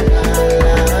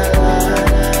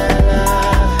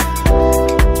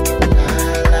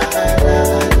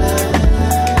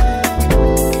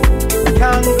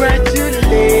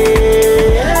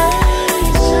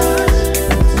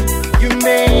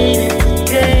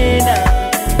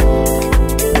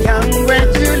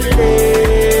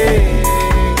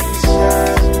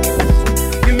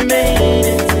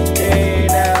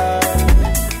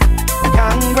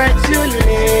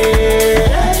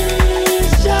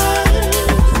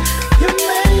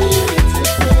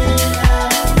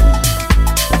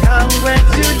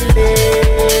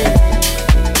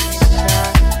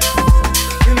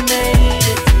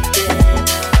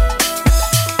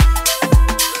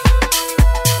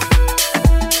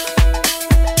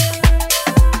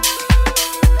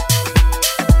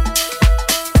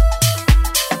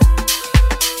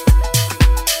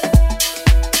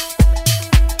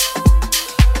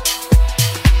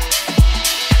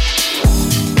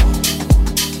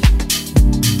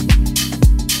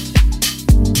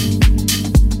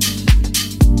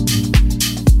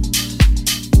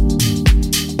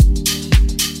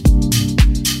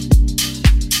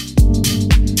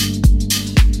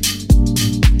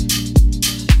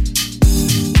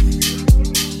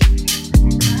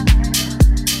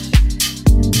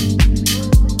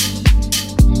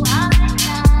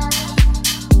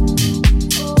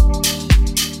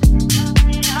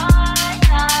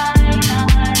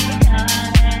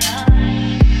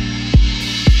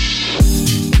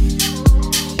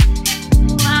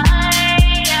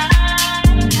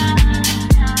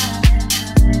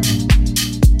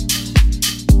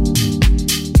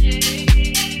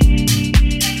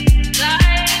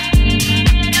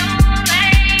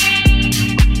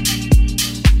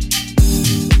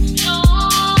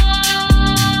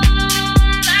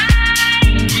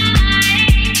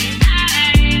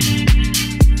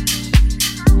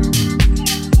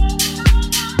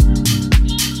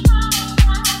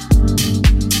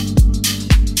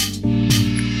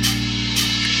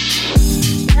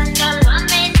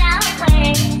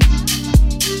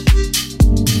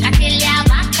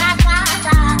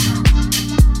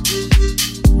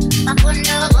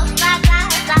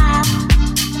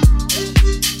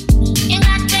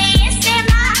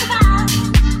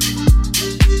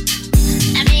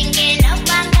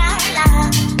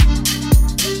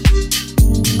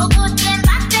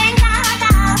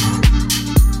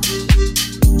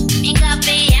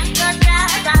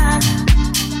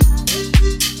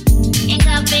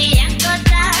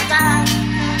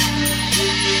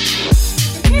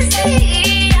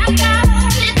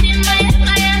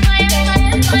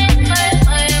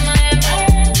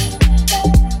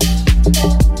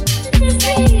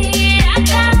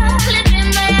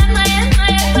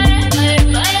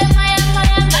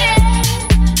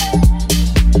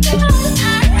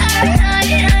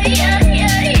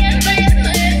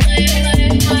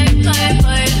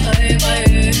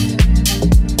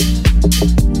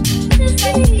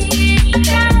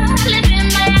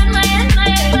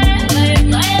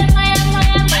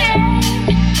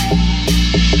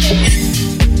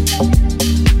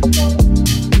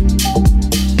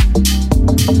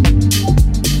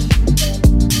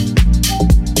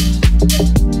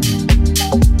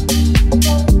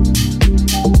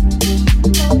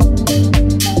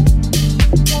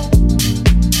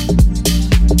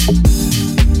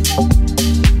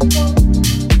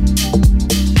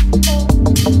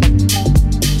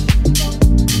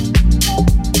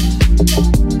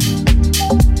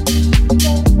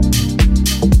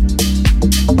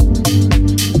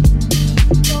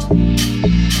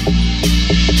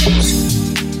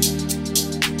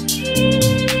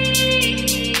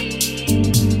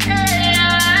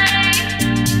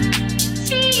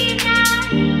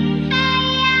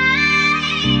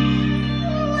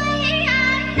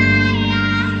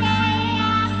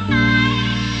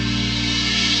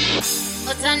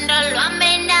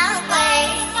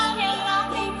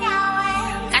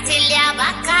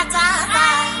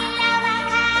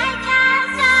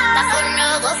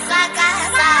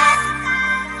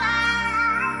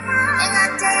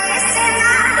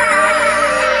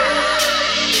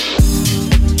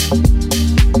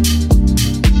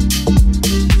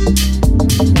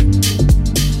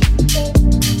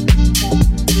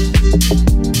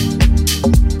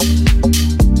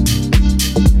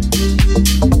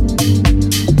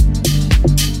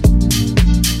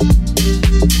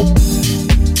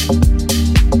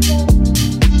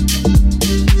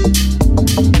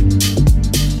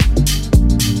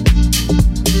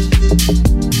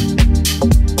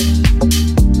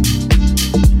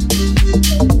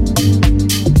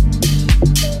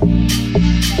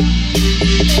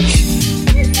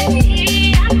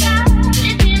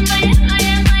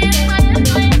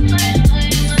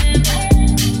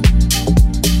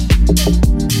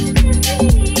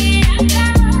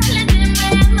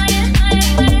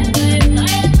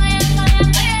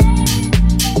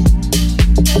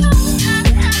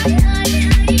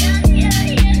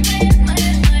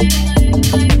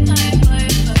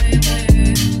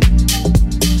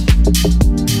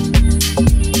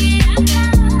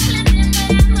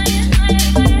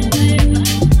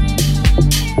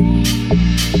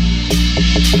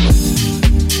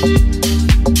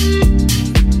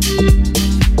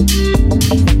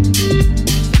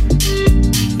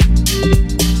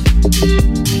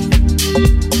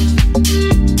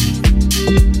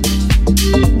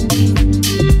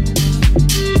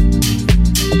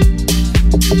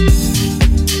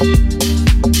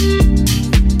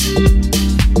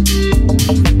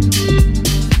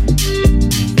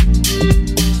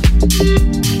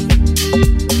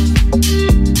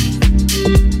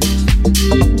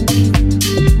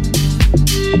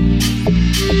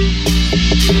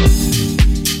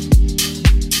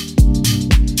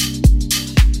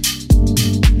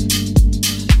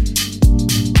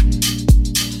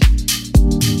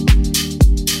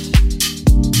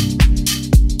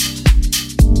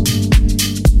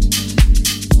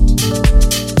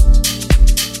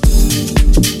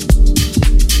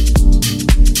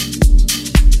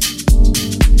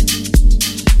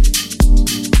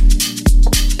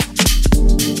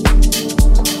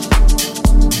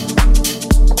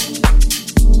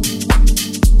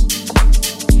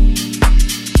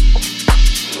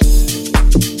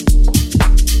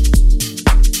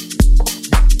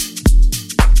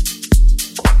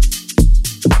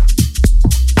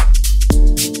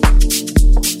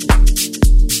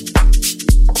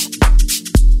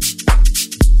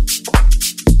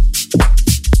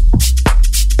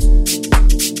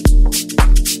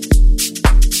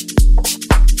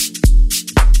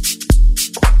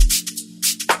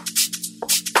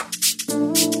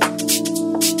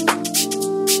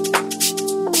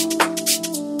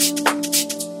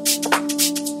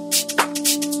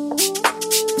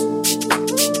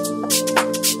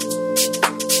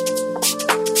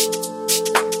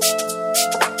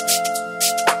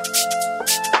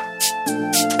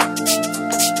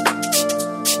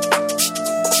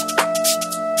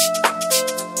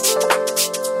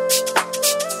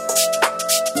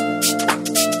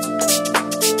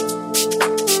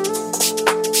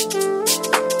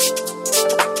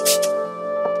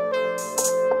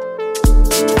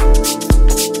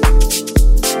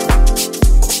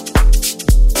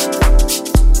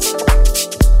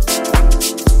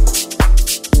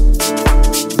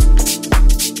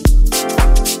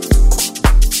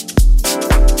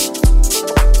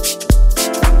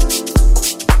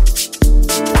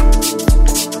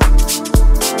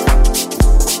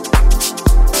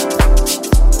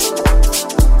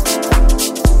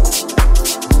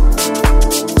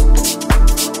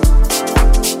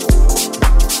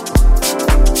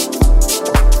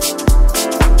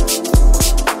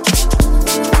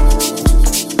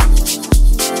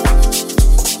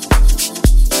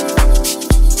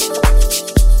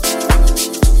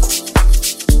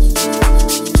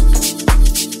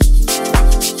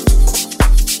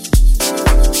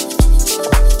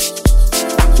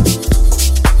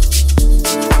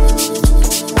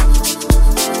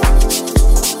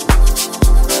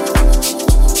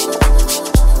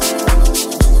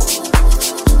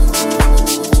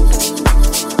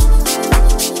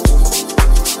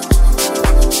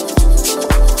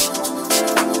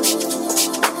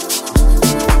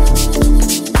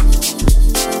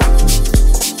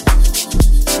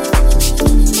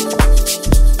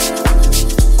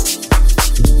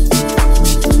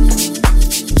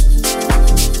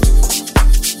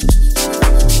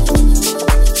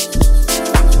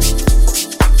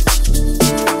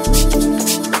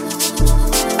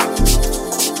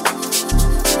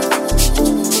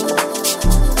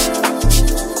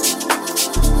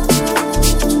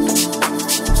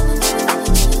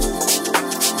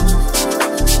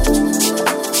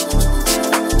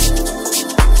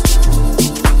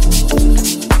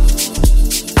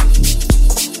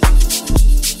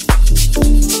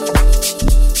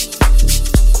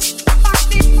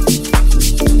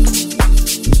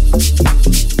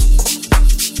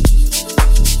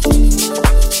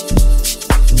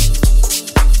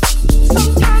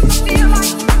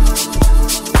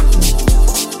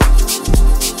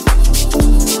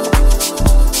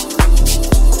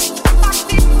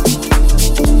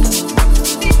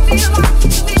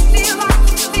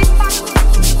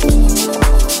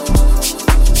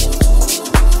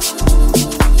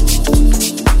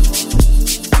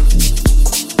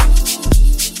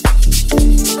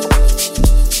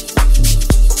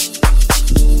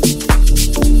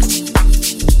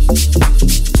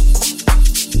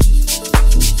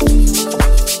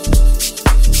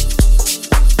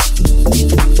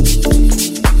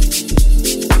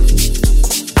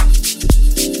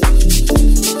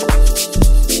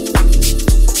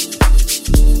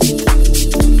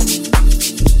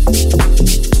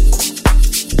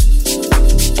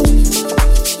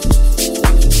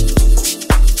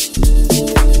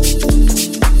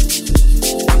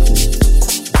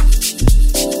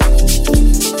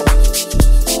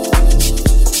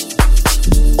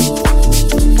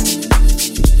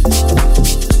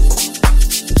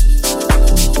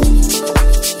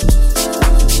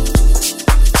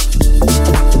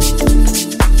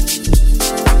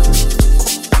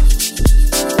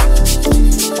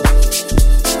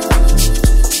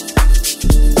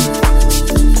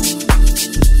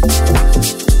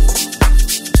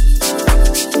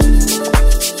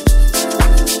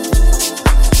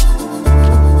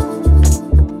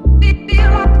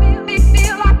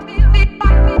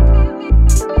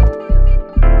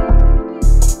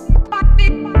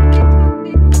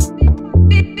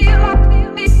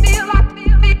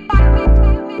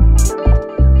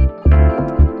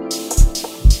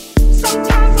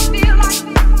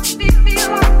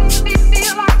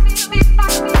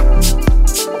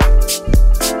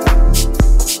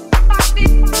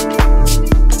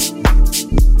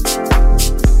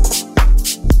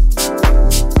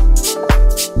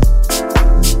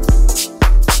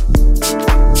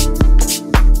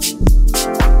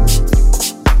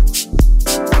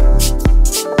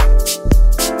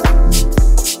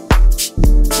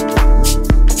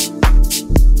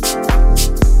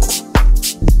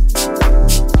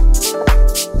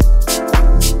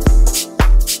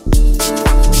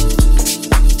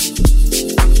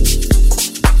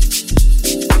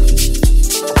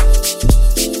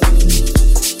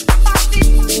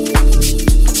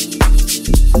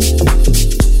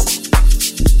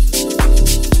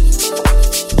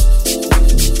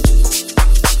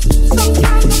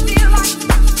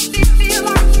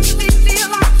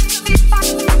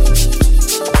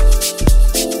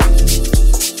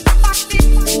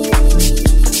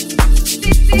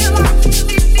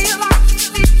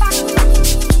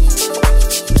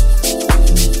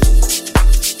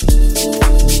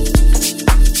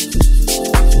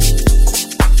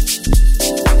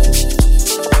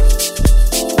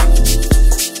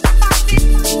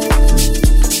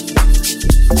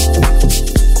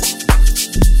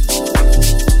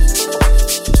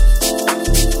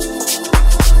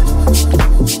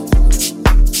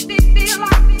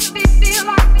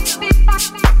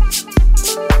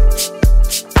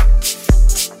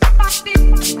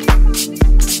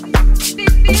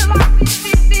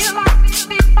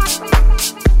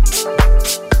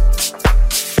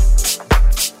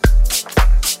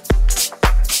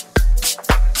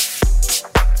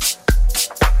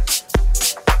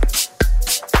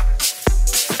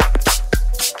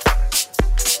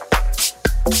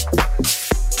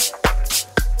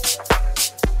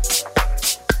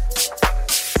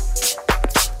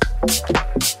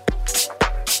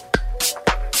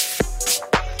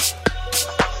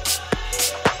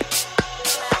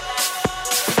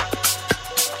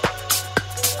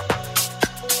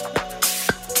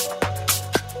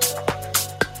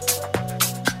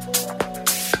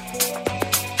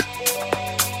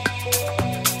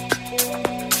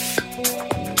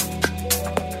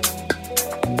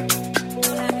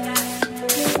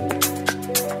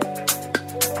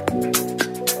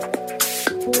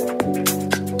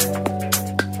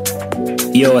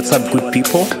 Yo, what's up, good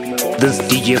people? This is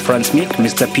DJ FransmicSA,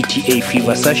 Mr. PTA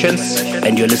Fever Sessions,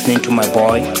 and you're listening to my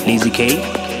boy, Lazy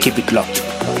K. Keep it locked.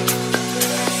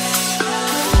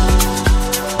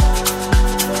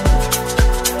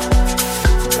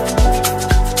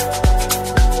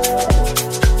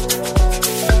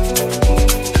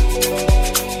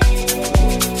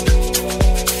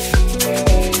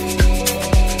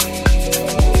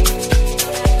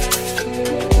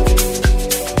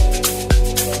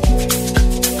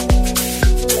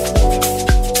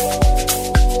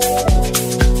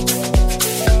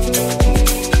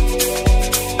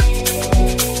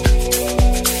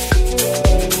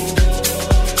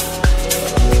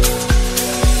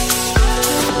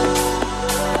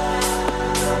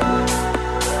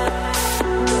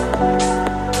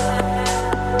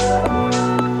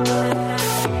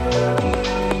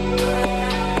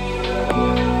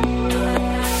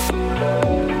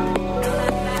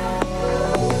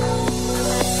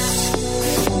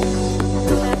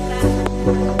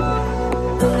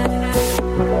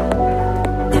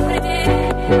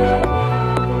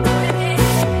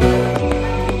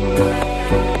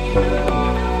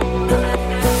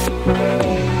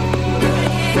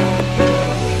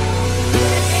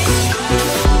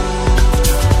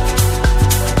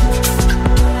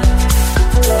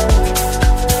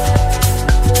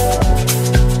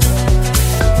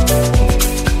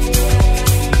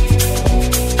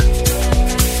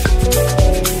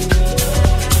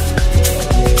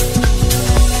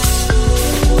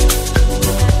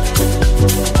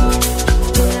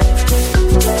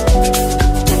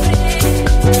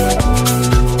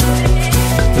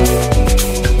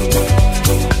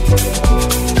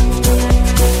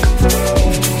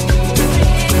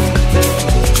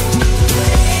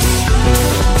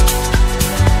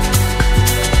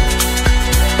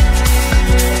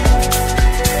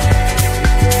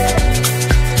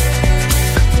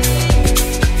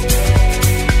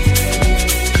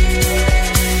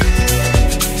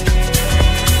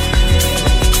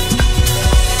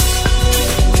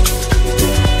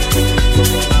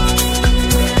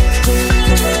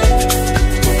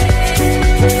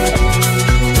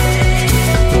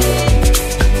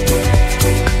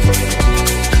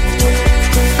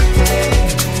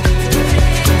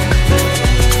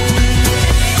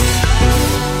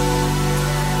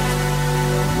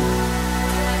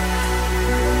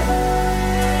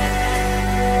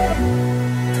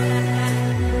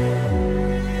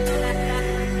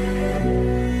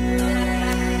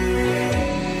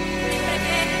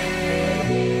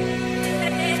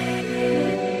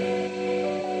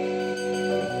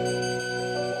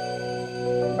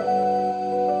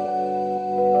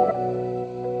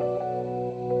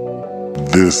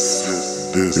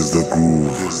 This is the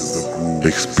groove.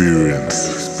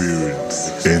 Experience.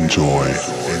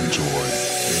 Enjoy.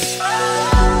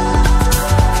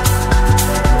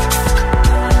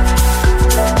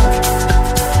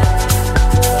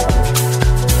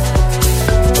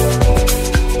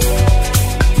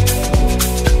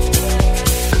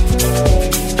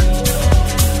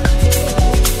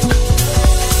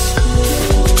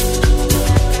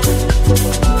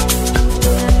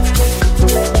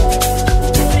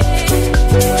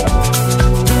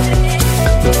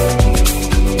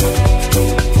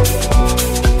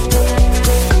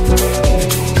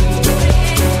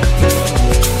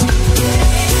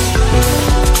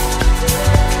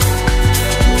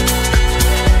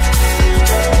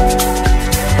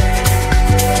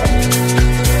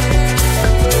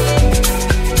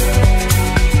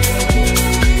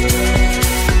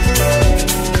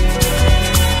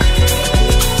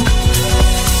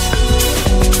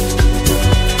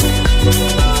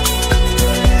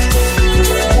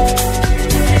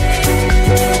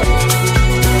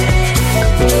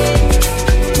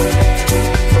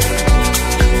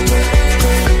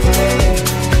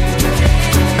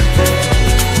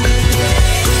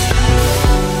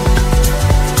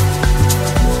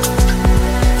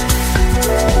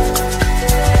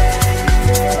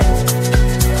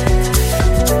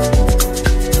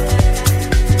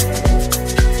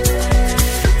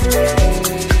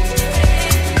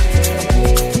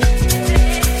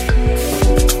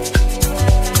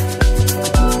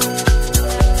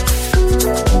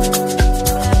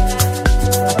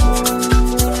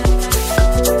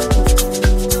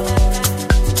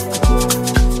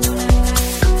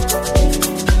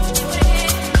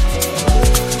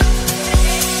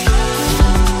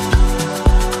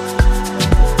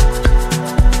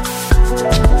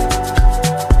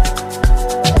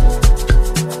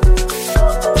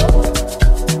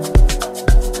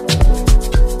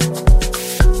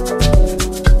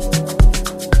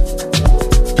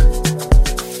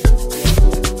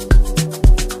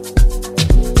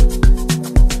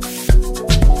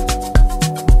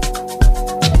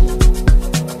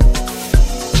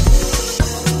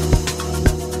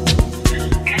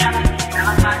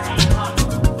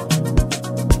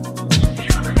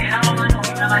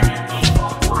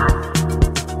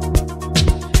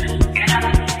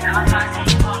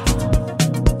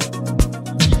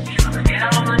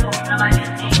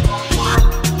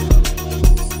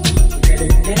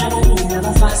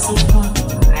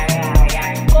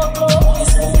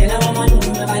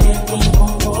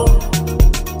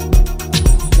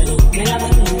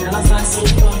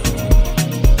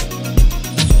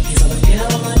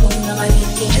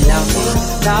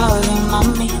 darling,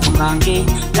 mami,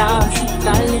 ungangilahli,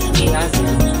 dale,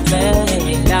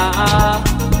 ngiyazifela.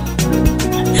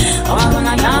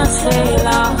 Mina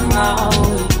ngiyazifela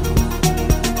ngawe.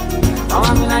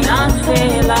 Mina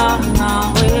ngiyazifela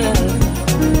ngawe.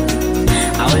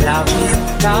 I will love you,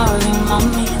 darling,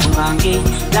 mami,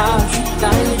 ungangilahli,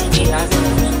 dale,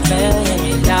 ngiyazifela.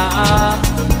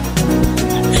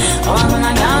 Mina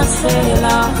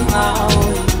ngiyazifela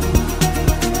ngawe.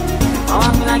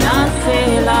 Mina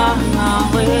ngiyazifela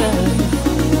ngawe.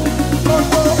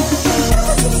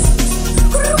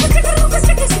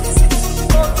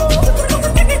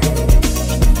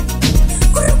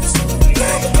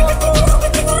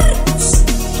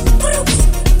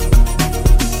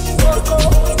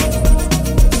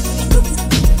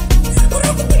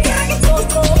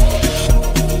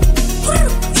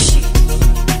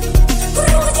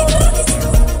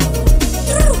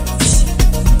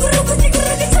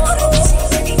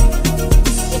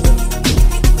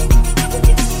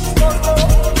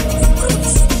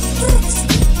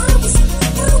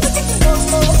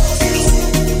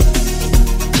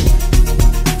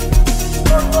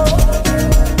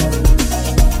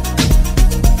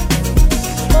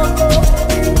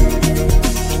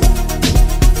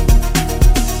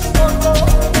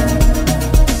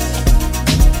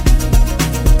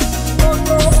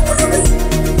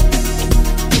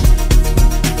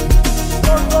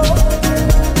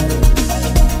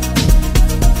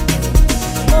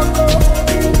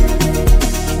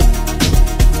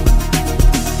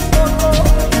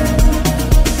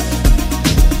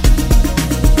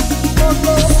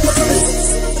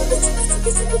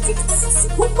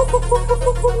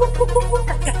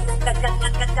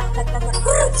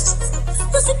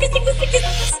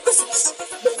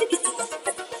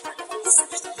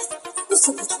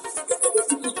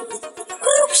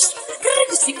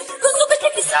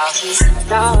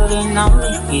 Darling, nami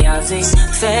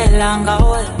ngiyazifela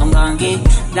ngawe, ungangilahli.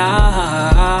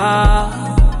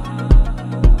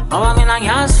 Mina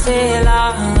ngiyazifela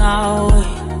ngawe.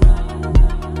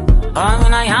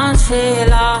 Mina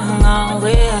ngiyazifela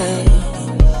ngawe.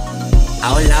 I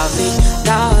will love you,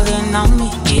 darling, nami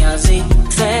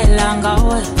ngiyazifela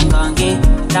ngawe, ungangilahli.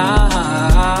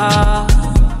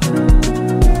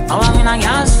 Mina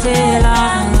ngiyazifela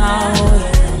ngawe.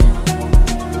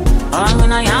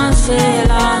 Mina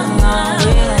ngiyazifela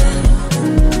ngawe.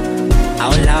 I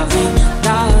will love you,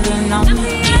 darling, nami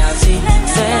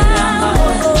ngiyazifela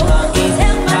ngawe, ungangilahli.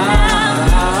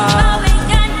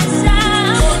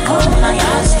 Mina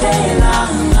ngiyazifela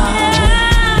ngawe.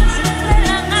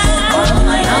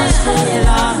 Mina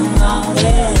ngiyazifela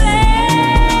ngawe.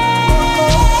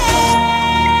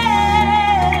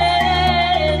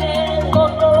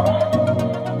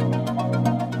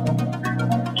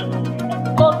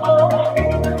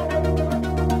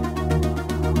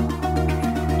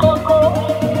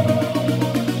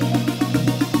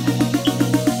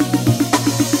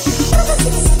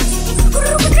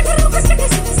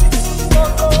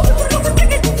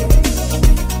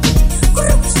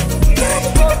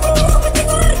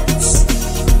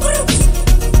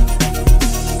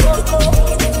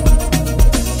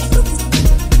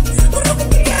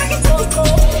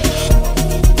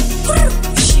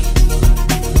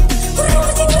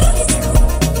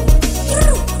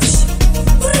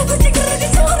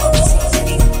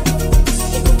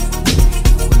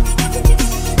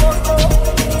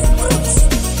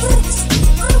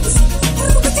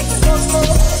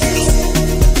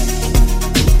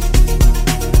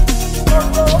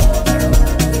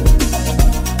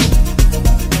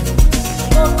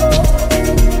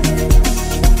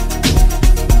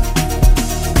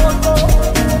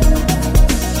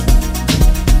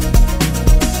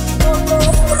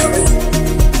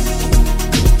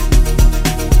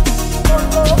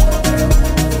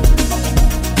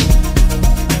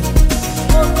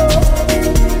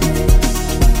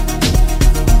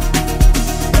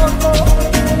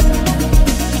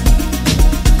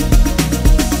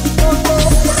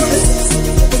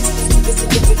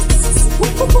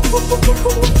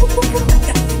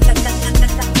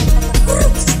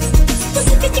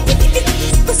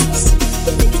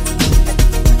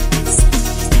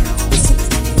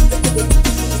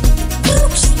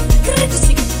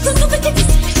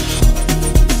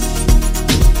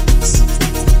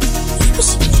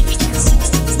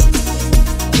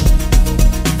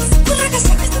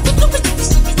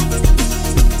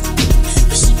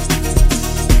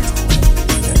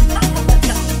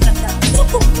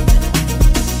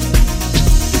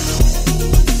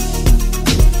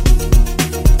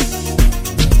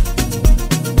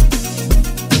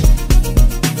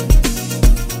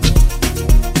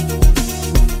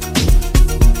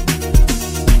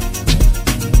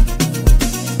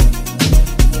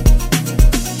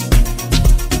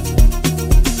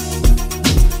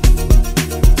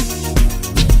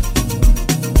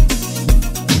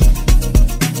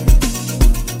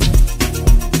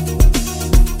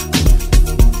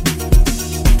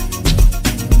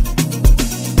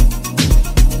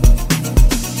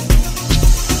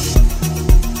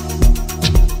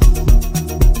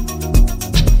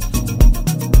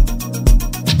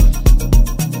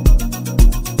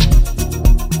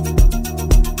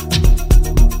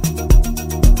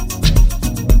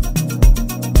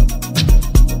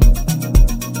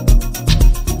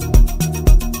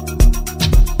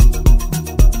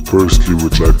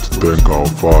 thank our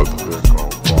Father.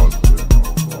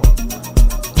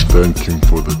 Thank Him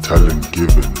for the talent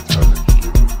given.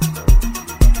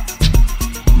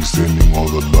 We're sending all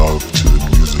the love to the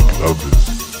music lovers.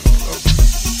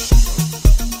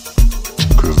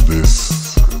 Cause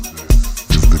this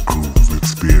is the groove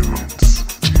experience.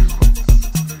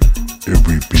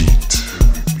 Every beat,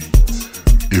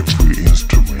 every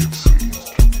instrument,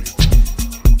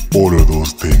 all of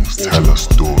those things tell a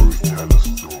story.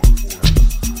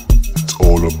 It's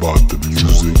all about the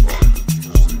music,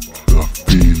 the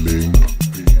feeling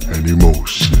and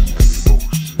emotions.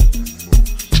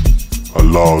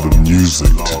 Allow the music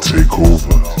to take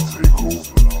over.